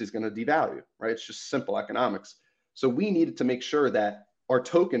currency is going to devalue, right? It's just simple economics. So we needed to make sure that our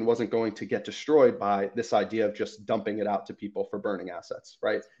token wasn't going to get destroyed by this idea of just dumping it out to people for burning assets,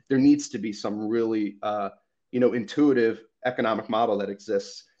 right? There needs to be some really, intuitive economic model that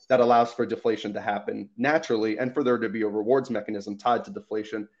exists that allows for deflation to happen naturally and for there to be a rewards mechanism tied to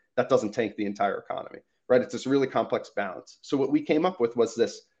deflation that doesn't tank the entire economy, right? It's this really complex balance. So what we came up with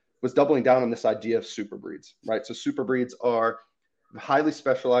was doubling down on this idea of super breeds, right? So super breeds are highly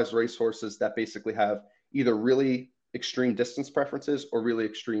specialized racehorses that basically have either really extreme distance preferences or really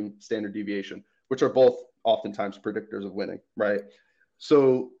extreme standard deviation, which are both oftentimes predictors of winning, right?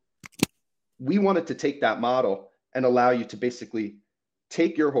 So we wanted to take that model and allow you to basically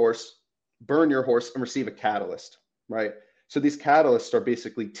take your horse, burn your horse, and receive a catalyst, right? So these catalysts are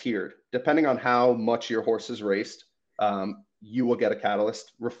basically tiered. Depending on how much your horse is raced, you will get a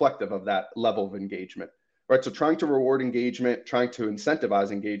catalyst reflective of that level of engagement, right? So trying to reward engagement, trying to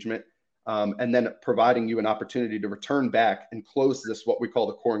incentivize engagement, and then providing you an opportunity to return back and close this, what we call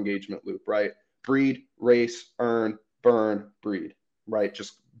the core engagement loop, right? Breed, race, earn, burn, breed, right?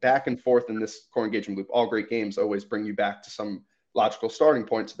 Just back and forth in this core engagement loop. All great games always bring you back to some logical starting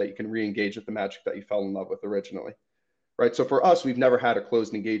point so that you can re-engage with the magic that you fell in love with originally, right? So for us, we've never had a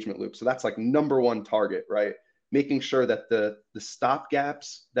closed engagement loop. So that's like number one target, right? Making sure that the stop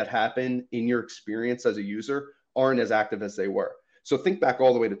gaps that happen in your experience as a user aren't as active as they were. So think back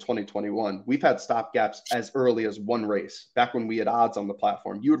all the way to 2021. We've had stop gaps as early as one race. Back when we had odds on the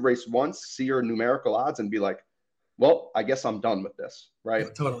platform, you would race once, see your numerical odds and be like, well, I guess I'm done with this, right?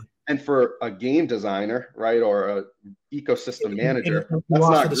 Yeah, totally. And for a game designer, right, or a ecosystem manager, that's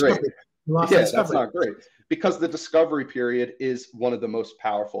not great. Yeah, that's not great because the discovery period is one of the most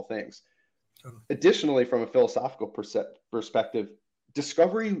powerful things. Totally. Additionally, from a philosophical perspective,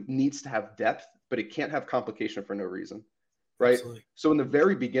 discovery needs to have depth, but it can't have complication for no reason, right? Absolutely. So in the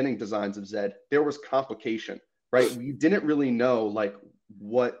very beginning designs of Zed, there was complication, right? We didn't really know like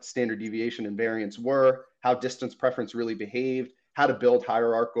what standard deviation and variance were, how distance preference really behaved, how to build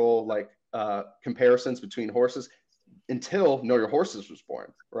hierarchical like comparisons between horses until Know Your Horses was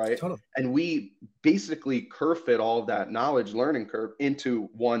born, right? Totally. And we basically curve fit all of that knowledge learning curve into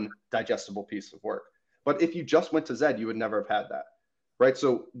one digestible piece of work. But if you just went to Zed, you would never have had that, right?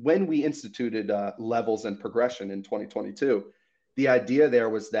 So when we instituted levels and progression in 2022, the idea there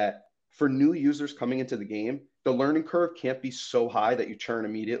was that for new users coming into the game, the learning curve can't be so high that you churn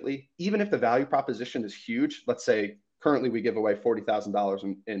immediately. Even if the value proposition is huge, let's say currently we give away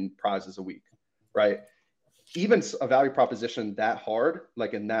 $40,000 in prizes a week, right? Even a value proposition that hard,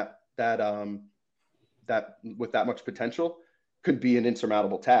 like in that with that much potential, could be an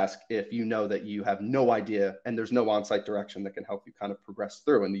insurmountable task if you know that you have no idea and there's no on-site direction that can help you kind of progress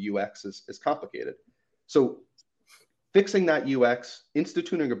through, and the UX is complicated. So fixing that UX,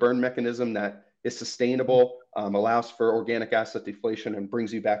 instituting a burn mechanism that is sustainable, allows for organic asset deflation and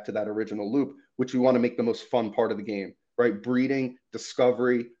brings you back to that original loop, which we want to make the most fun part of the game, right? Breeding,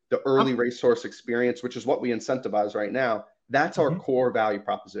 discovery, the early racehorse experience, which is what we incentivize right now. That's our core value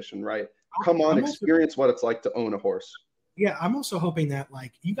proposition, right? Come on, experience what it's like to own a horse. Yeah, I'm also hoping that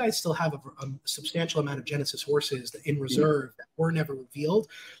like you guys still have a substantial amount of Genesis horses in reserve that were never revealed.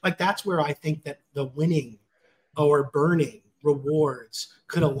 Like that's where I think that the winning or burning rewards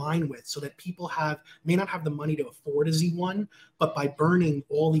could align with, so that people may not have the money to afford a Z1, but by burning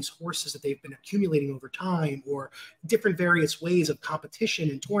all these horses that they've been accumulating over time or different various ways of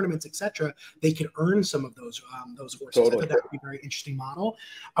competition and tournaments, etc., they can earn some of those horses. Totally. I thought that would be a very interesting model.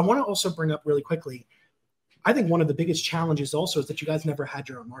 I want to also bring up really quickly, I think one of the biggest challenges also is that you guys never had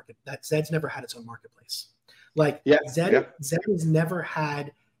your own market, that Zed's never had its own marketplace. Like Zed has never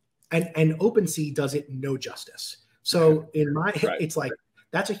had, and OpenSea does it no justice. So in my, it's like,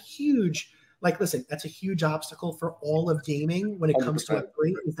 that's a huge, like, listen, that's a huge obstacle for all of gaming when it comes 100%. To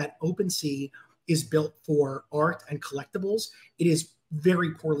Web3, is that OpenSea is built for art and collectibles. It is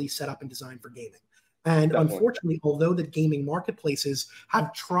very poorly set up and designed for gaming. And unfortunately, although the gaming marketplaces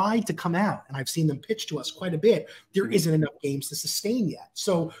have tried to come out, and I've seen them pitch to us quite a bit, there isn't enough games to sustain yet.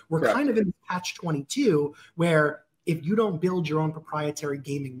 So we're kind of in patch 22, where if you don't build your own proprietary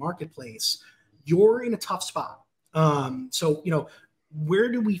gaming marketplace, you're in a tough spot. So,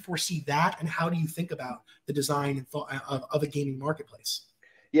 where do we foresee that, and how do you think about the design and thought of a gaming marketplace?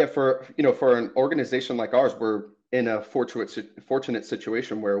 Yeah, for an organization like ours, we're in a fortunate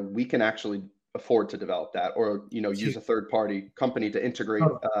situation where we can actually afford to develop that, or use a third-party company to integrate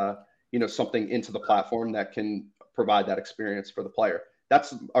something into the platform that can provide that experience for the player.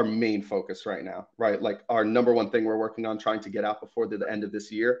 That's our main focus right now, right? Like our number one thing we're working on trying to get out before the end of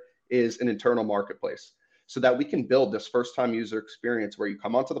this year is an internal marketplace, so that we can build this first-time user experience where you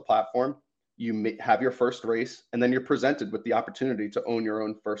come onto the platform, you have your first race, and then you're presented with the opportunity to own your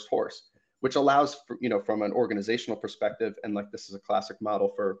own first horse, which allows for, from an organizational perspective, and like this is a classic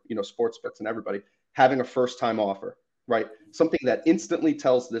model for, sports books and everybody, having a first time offer, right? Something that instantly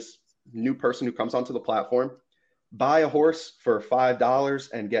tells this new person who comes onto the platform, buy a horse for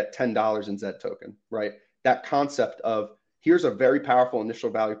 $5 and get $10 in Zed token, right? That concept of here's a very powerful initial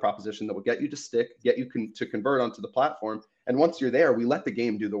value proposition that will get you to stick, get you to convert onto the platform. And once you're there, we let the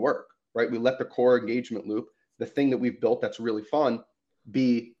game do the work, right? We let the core engagement loop, the thing that we've built that's really fun,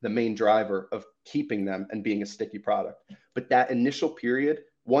 be the main driver of keeping them and being a sticky product. But that initial period,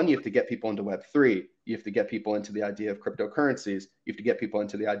 one, you have to get people into Web3. You have to get people into the idea of cryptocurrencies. You have to get people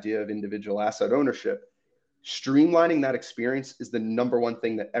into the idea of individual asset ownership. Streamlining that experience is the number one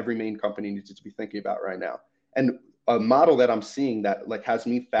thing that every main company needs to be thinking about right now. And a model that I'm seeing that like has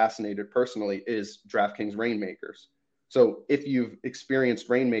me fascinated personally is DraftKings Rainmakers. So if you've experienced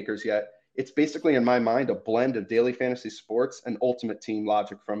Rainmakers yet, it's basically in my mind a blend of daily fantasy sports and ultimate team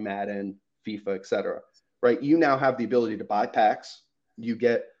logic from Madden, FIFA, etc. Right? You now have the ability to buy packs. You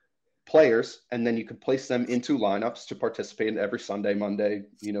get players, and then you can place them into lineups to participate in every Sunday, Monday,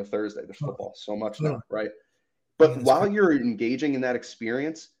 Thursday. There's football so much now, right? But while you're engaging in that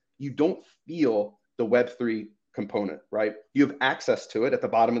experience, you don't feel the Web3 component, right? You have access to it. At the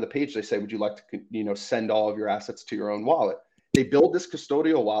bottom of the page, they say, would you like to, send all of your assets to your own wallet? They build this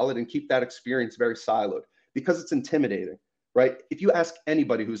custodial wallet and keep that experience very siloed because it's intimidating, right? If you ask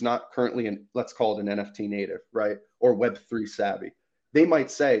anybody who's not currently let's call it an NFT native, right? Or Web3 savvy, they might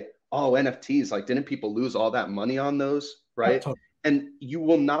say, oh, NFTs, like, didn't people lose all that money on those, right? Totally. And you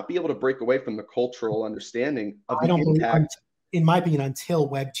will not be able to break away from the cultural understanding of the impact. In my opinion, until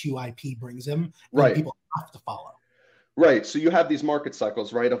Web2 IP brings them, right, people have to follow. Right. So you have these market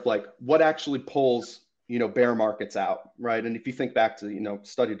cycles, right, of like what actually pulls, bear markets out, right? And if you think back to,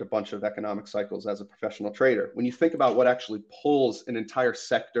 studied a bunch of economic cycles as a professional trader, when you think about what actually pulls an entire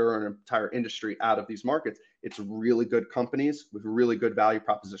sector or an entire industry out of these markets, it's really good companies with really good value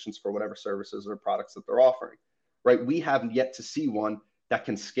propositions for whatever services or products that they're offering, right? We haven't yet to see one that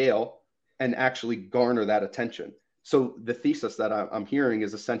can scale and actually garner that attention. So the thesis that I'm hearing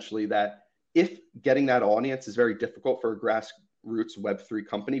is essentially that if getting that audience is very difficult for a grassroots Web3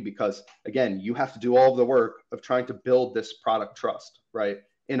 company, because again, you have to do all of the work of trying to build this product trust, right?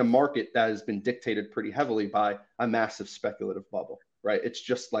 In a market that has been dictated pretty heavily by a massive speculative bubble, right? It's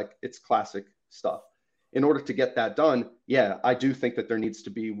just like, it's classic stuff. In order to get that done, yeah, I do think that there needs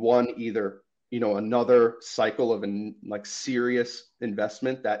to be one, either, another cycle of serious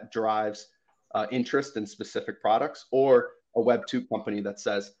investment that drives interest in specific products, or a Web2 company that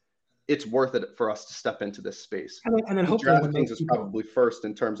says it's worth it for us to step into this space. And then hopefully DraftKings is probably first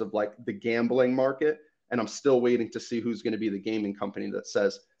in terms of like the gambling market. And I'm still waiting to see who's going to be the gaming company that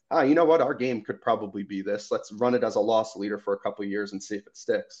says, you know what, our game could probably be this. Let's run it as a loss leader for a couple of years and see if it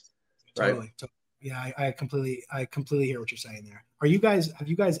sticks. Right? Totally. Yeah, I completely hear what you're saying there. Have you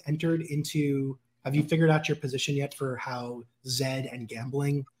guys entered into, have you figured out your position yet for how Zed and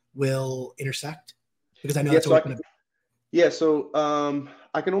gambling will intersect? Because I know that's open. So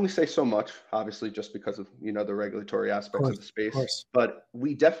I can only say so much, obviously, just because of, the regulatory aspects of the space. But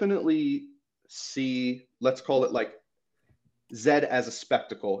we definitely see, let's call it like Zed as a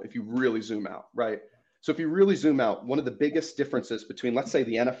spectacle, if you really zoom out, right? So if you really zoom out, one of the biggest differences between, let's say,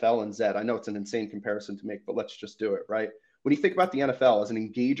 the NFL and Zed, I know it's an insane comparison to make, but let's just do it, right? When you think about the NFL as an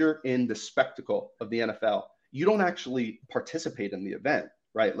engager in the spectacle of the NFL, you don't actually participate in the event,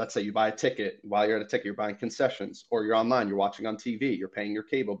 right? Let's say you buy a ticket. While you're at a ticket, you're buying concessions, or you're online, you're watching on TV, you're paying your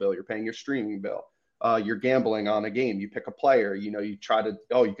cable bill, you're paying your streaming bill, you're gambling on a game, you pick a player, you try to,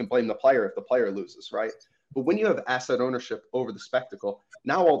 you can blame the player if the player loses, right? But when you have asset ownership over the spectacle,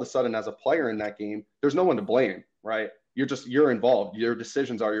 now all of a sudden as a player in that game, there's no one to blame, right? You're involved. Your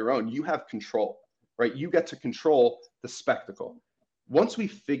decisions are your own. You have control, right? You get to control the spectacle. Once we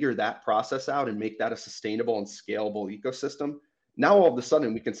figure that process out and make that a sustainable and scalable ecosystem, now all of a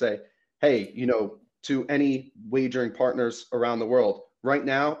sudden we can say, hey, to any wagering partners around the world, right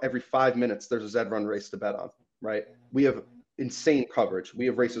now, every 5 minutes, there's a Zed Run race to bet on, right? We have insane coverage. We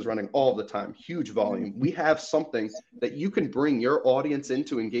have races running all the time, huge volume. We have something that you can bring your audience in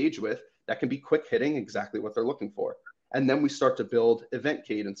to engage with that can be quick hitting, exactly what they're looking for. And then we start to build event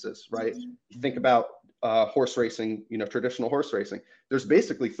cadences, right? You think about horse racing, traditional horse racing. There's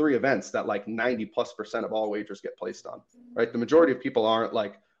basically 3 events that like 90+% of all wagers get placed on, right? The majority of people aren't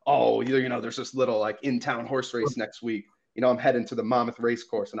like, there's this little like in-town horse race next week. I'm heading to the Monmouth race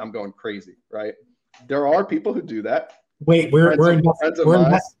course and I'm going crazy, right? There are people who do that. Wait, we're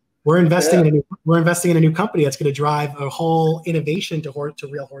We're investing in a new company that's going to drive a whole innovation to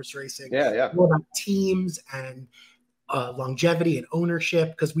real horse racing. Yeah. More about teams and longevity and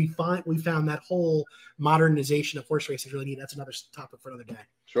ownership, because we found that whole modernization of horse racing is really neat. That's another topic for another day.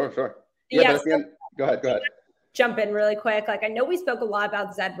 Sure. Yeah, but at the end, go ahead. Jump in really quick. Like, I know we spoke a lot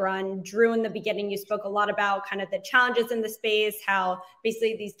about Zed Run. Drew, in the beginning, you spoke a lot about kind of the challenges in the space, how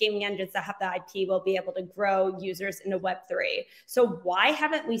basically these gaming engines that have the IP will be able to grow users into Web3. So why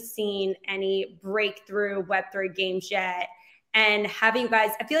haven't we seen any breakthrough Web3 games yet? And having you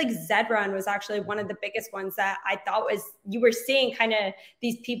guys, I feel like Zed Run was actually one of the biggest ones that I thought was, you were seeing kind of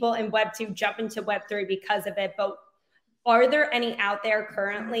these people in Web2 jump into Web3 because of it. But are there any out there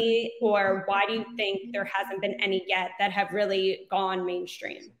currently, or why do you think there hasn't been any yet that have really gone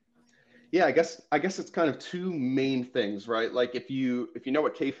mainstream? Yeah, I guess it's kind of two main things, right? Like if you know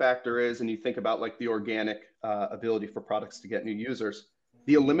what K factor is and you think about like the organic ability for products to get new users,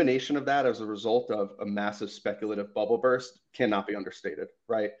 the elimination of that as a result of a massive speculative bubble burst cannot be understated,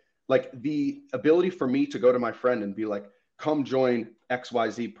 right? Like the ability for me to go to my friend and be like, come join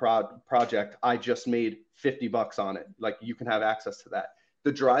XYZ project. I just made $50 on it. Like, you can have access to that.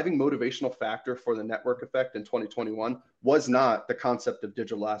 The driving motivational factor for the network effect in 2021 was not the concept of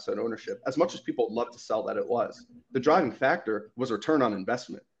digital asset ownership. As much as people love to sell that it was, the driving factor was return on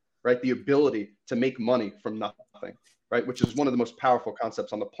investment, right? The ability to make money from nothing, right? Which is one of the most powerful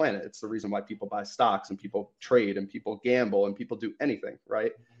concepts on the planet. It's the reason why people buy stocks and people trade and people gamble and people do anything,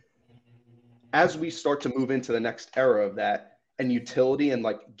 right? As we start to move into the next era of that, and utility and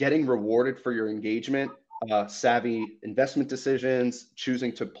like getting rewarded for your engagement, savvy investment decisions,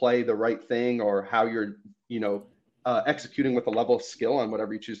 choosing to play the right thing, or how you're, executing with a level of skill on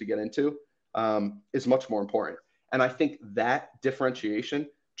whatever you choose to get into, is much more important. And I think that differentiation,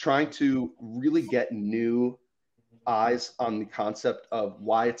 trying to really get new eyes on the concept of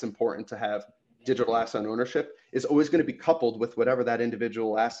why it's important to have digital asset ownership, is always going to be coupled with whatever that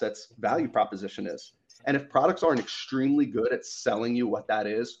individual asset's value proposition is. And if products aren't extremely good at selling you what that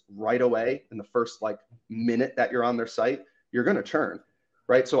is right away in the first like minute that you're on their site, you're going to churn,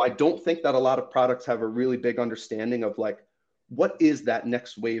 right? So I don't think that a lot of products have a really big understanding of like, what is that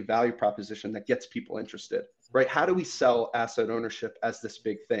next wave value proposition that gets people interested, right? How do we sell asset ownership as this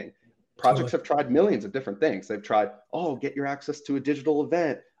big thing? Projects have tried millions of different things. They've tried, get your access to a digital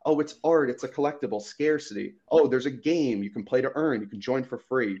event. Oh, it's art, it's a collectible, scarcity. Oh, there's a game you can play to earn. You can join for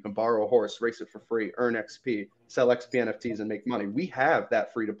free. You can borrow a horse, race it for free, earn XP, sell XP NFTs and make money. We have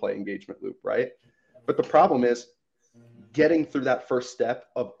that free to play engagement loop, right? But the problem is getting through that first step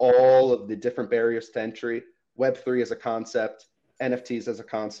of all of the different barriers to entry, Web3 as a concept, NFTs as a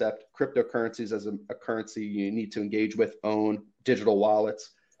concept, cryptocurrencies as a currency you need to engage with, own, digital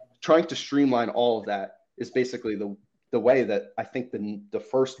wallets. Trying to streamline all of that is basically the way that I think the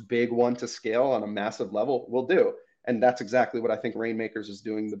first big one to scale on a massive level will do. And that's exactly what I think Rainmakers is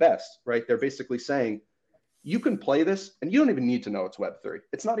doing the best, right? They're basically saying, you can play this and you don't even need to know it's Web3.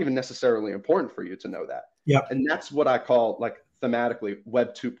 It's not even necessarily important for you to know that. Yeah. And that's what I call, like, thematically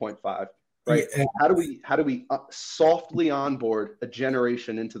Web 2.5, right? Yeah. How do we softly onboard a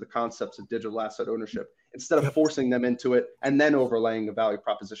generation into the concepts of digital asset ownership instead of forcing them into it and then overlaying a value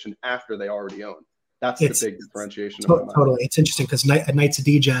proposition after they already own? That's the big differentiation. Totally. It's interesting because at Knights of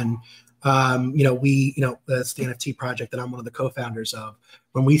Degen, that's the NFT project that I'm one of the co-founders of.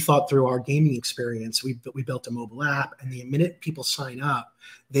 When we thought through our gaming experience, we built a mobile app, and the minute people sign up,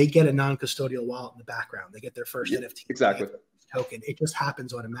 they get a non-custodial wallet in the background. They get their first NFT token. It just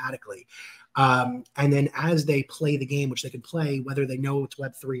happens automatically. And then as they play the game, which they can play whether they know it's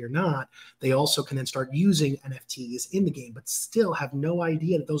Web3 or not, they also can then start using NFTs in the game, but still have no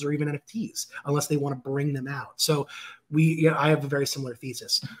idea that those are even NFTs unless they want to bring them out. So I have a very similar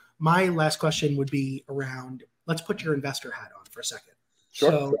thesis. My last question would be around, let's put your investor hat on for a second. Sure.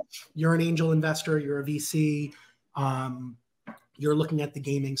 So you're an angel investor, you're a VC, you're looking at the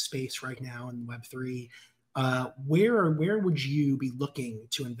gaming space right now in Web3. Where would you be looking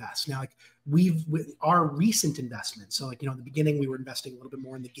to invest? Now, like with our recent investments, so like, in the beginning we were investing a little bit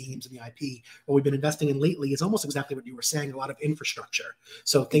more in the games and the IP. What we've been investing in lately is almost exactly what you were saying, a lot of infrastructure.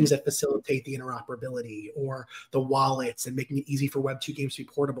 So things that facilitate the interoperability, or the wallets, and making it easy for Web2 games to be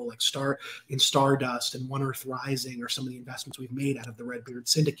portable, like Stardust and One Earth Rising, or some of the investments we've made out of the Redbeard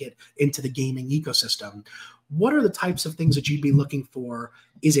Syndicate into the gaming ecosystem. What are the types of things that you'd be looking for?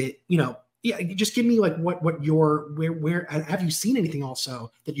 Is it, just give me like where have you seen anything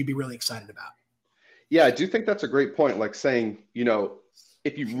also that you'd be really excited about? Yeah, I do think that's a great point. Like saying,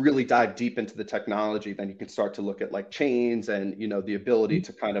 if you really dive deep into the technology, then you can start to look at like chains and, the ability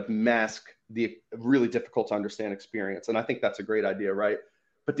to kind of mask the really difficult to understand experience. And I think that's a great idea, right?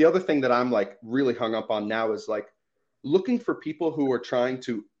 But the other thing that I'm like really hung up on now is like looking for people who are trying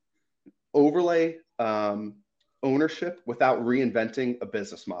to overlay ownership without reinventing a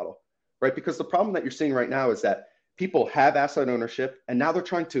business model, right? Because the problem that you're seeing right now is that people have asset ownership and now they're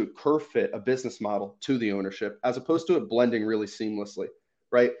trying to curve fit a business model to the ownership as opposed to it blending really seamlessly,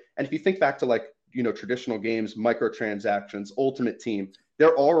 right? And if you think back to like, you know, traditional games, microtransactions, Ultimate Team,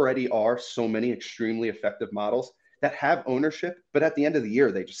 there already are so many extremely effective models that have ownership, but at the end of the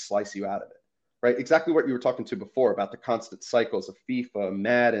year, they just slice you out of it, right? Exactly what you were talking to before about the constant cycles of FIFA,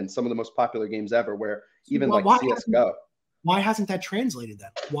 Madden, some of the most popular games ever, where even like CSGO. Why hasn't that translated then?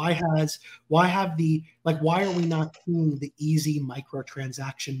 Why are we not seeing the easy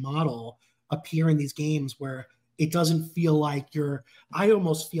microtransaction model appear in these games where it doesn't feel like I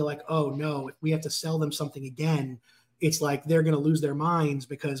almost feel like, oh no, if we have to sell them something again, it's like they're going to lose their minds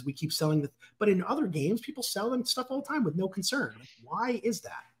because we keep selling but in other games, people sell them stuff all the time with no concern. Like, why is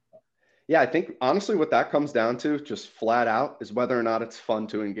that? Yeah, I think honestly what that comes down to just flat out is whether or not it's fun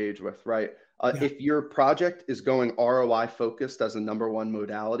to engage with, right? If your project is going ROI focused as a number one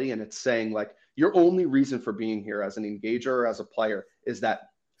modality and it's saying like your only reason for being here as an engager or as a player is that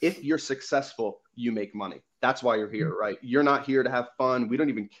if you're successful, you make money. That's why you're here, right? You're not here to have fun. We don't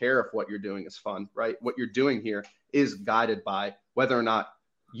even care if what you're doing is fun, right? What you're doing here is guided by whether or not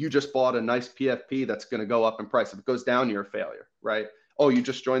you just bought a nice PFP that's going to go up in price. If it goes down, you're a failure, right? Oh, you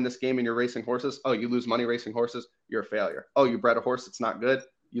just joined this game and you're racing horses. Oh, you lose money racing horses. You're a failure. Oh, you bred a horse that's not good.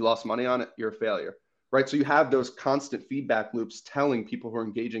 You lost money on it. You're a failure, right? So you have those constant feedback loops telling people who are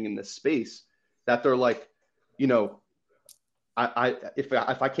engaging in this space that they're like, you know, if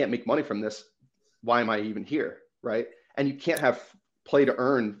I can't make money from this, why am I even here, right? And you can't have play to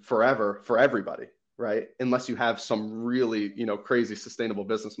earn forever for everybody, right? Unless you have some really, you know, crazy sustainable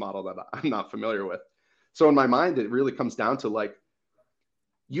business model that I'm not familiar with. So in my mind, it really comes down to like,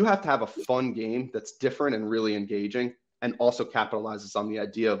 you have to have a fun game that's different and really engaging and also capitalizes on the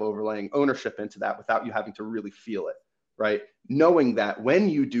idea of overlaying ownership into that without you having to really feel it, right? Knowing that when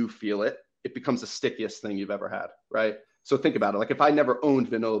you do feel it, it becomes the stickiest thing you've ever had, right? So think about it. Like if I never owned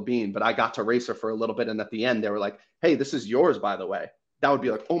Vanilla Bean, but I got to race her for a little bit, and at the end they were like, hey, this is yours, by the way. That would be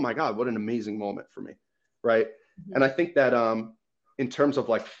like, oh my God, what an amazing moment for me, right? Mm-hmm. And I think that in terms of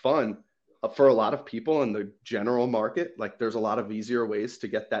like fun, for a lot of people in the general market, like there's a lot of easier ways to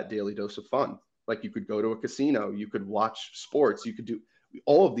get that daily dose of fun. Like you could go to a casino, you could watch sports, you could do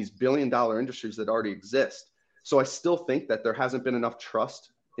all of these billion-dollar industries that already exist. So I still think that there hasn't been enough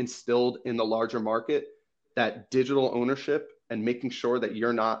trust instilled in the larger market that digital ownership and making sure that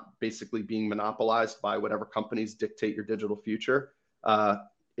you're not basically being monopolized by whatever companies dictate your digital future.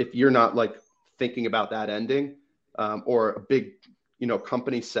 If you're not like thinking about that ending, or a big, you know,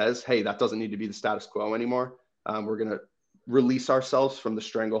 company says, hey, that doesn't need to be the status quo anymore. We're going to release ourselves from the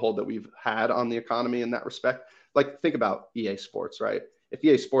stranglehold that we've had on the economy in that respect. Like think about EA Sports, right? If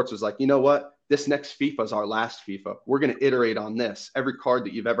EA Sports was like, you know what, this next FIFA is our last FIFA. We're going to iterate on this. Every card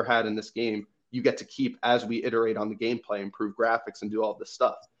that you've ever had in this game, you get to keep as we iterate on the gameplay, improve graphics, and do all this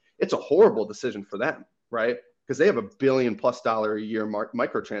stuff. It's a horrible decision for them, right? Because they have $1 billion+ a year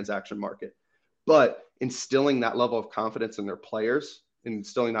microtransaction market. But instilling that level of confidence in their players,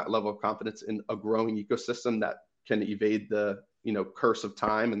 instilling that level of confidence in a growing ecosystem that can evade the, you know, curse of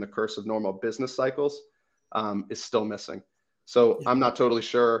time and the curse of normal business cycles is still missing. So I'm not totally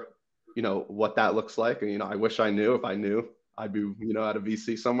sure, you know, what that looks like. And, you know, I wish I knew. If I knew, I'd be, you know, at a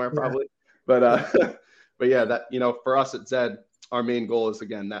VC somewhere probably. But but yeah, that, you know, for us at Zed, our main goal is,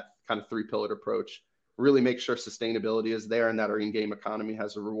 again, that kind of 3-pillared approach. Really make sure sustainability is there and that our in-game economy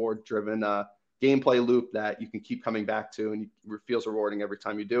has a reward-driven gameplay loop that you can keep coming back to and it feels rewarding every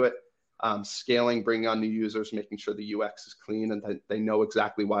time you do it. Scaling, bringing on new users, making sure the UX is clean and that they know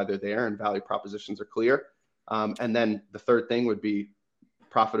exactly why they're there and value propositions are clear. And then the third thing would be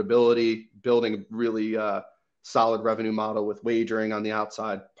profitability, building a really solid revenue model with wagering on the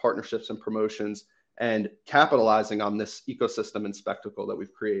outside, partnerships and promotions, and capitalizing on this ecosystem and spectacle that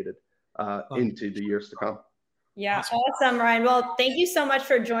we've created into the years to come. Yeah, awesome, Ryan. Well, thank you so much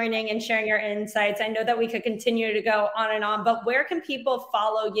for joining and sharing your insights. I know that we could continue to go on and on, but where can people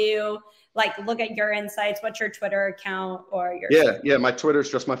follow you, like look at your insights? What's your Twitter account or your... Yeah, my Twitter is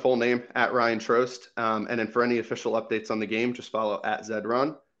just my full name, @RyanTrost. And then for any official updates on the game, just follow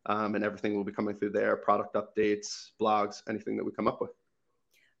 @ZedRun. And everything will be coming through there, product updates, blogs, anything that we come up with.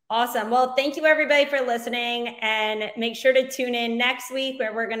 Awesome. Well, thank you everybody for listening, and make sure to tune in next week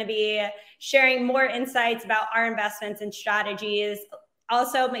where we're going to be sharing more insights about our investments and strategies.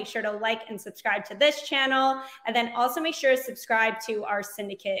 Also, make sure to like and subscribe to this channel, and then also make sure to subscribe to our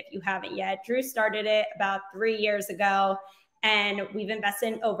syndicate if you haven't yet. Drew started it about 3 years ago, And we've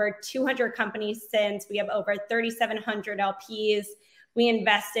invested in over 200 companies since. We have over 3,700 LPs. We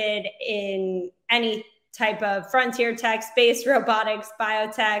invested in any type of frontier tech, space, robotics,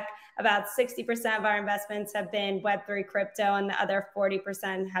 biotech. About 60% of our investments have been Web3 crypto, and the other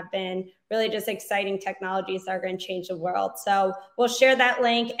 40% have been really just exciting technologies that are going to change the world. So we'll share that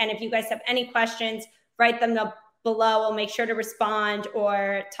link. And if you guys have any questions, write them below. We'll make sure to respond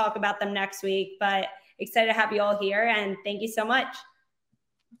or talk about them next week. But excited to have you all here. And thank you so much.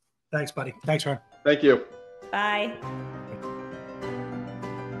 Thanks, buddy. Thanks, Ron. Thank you. Bye.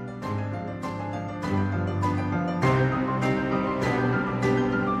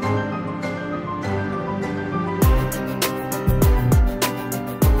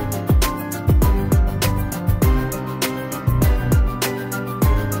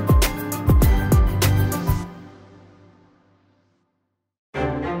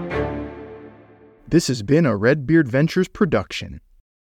 This has been a Redbeard Ventures production.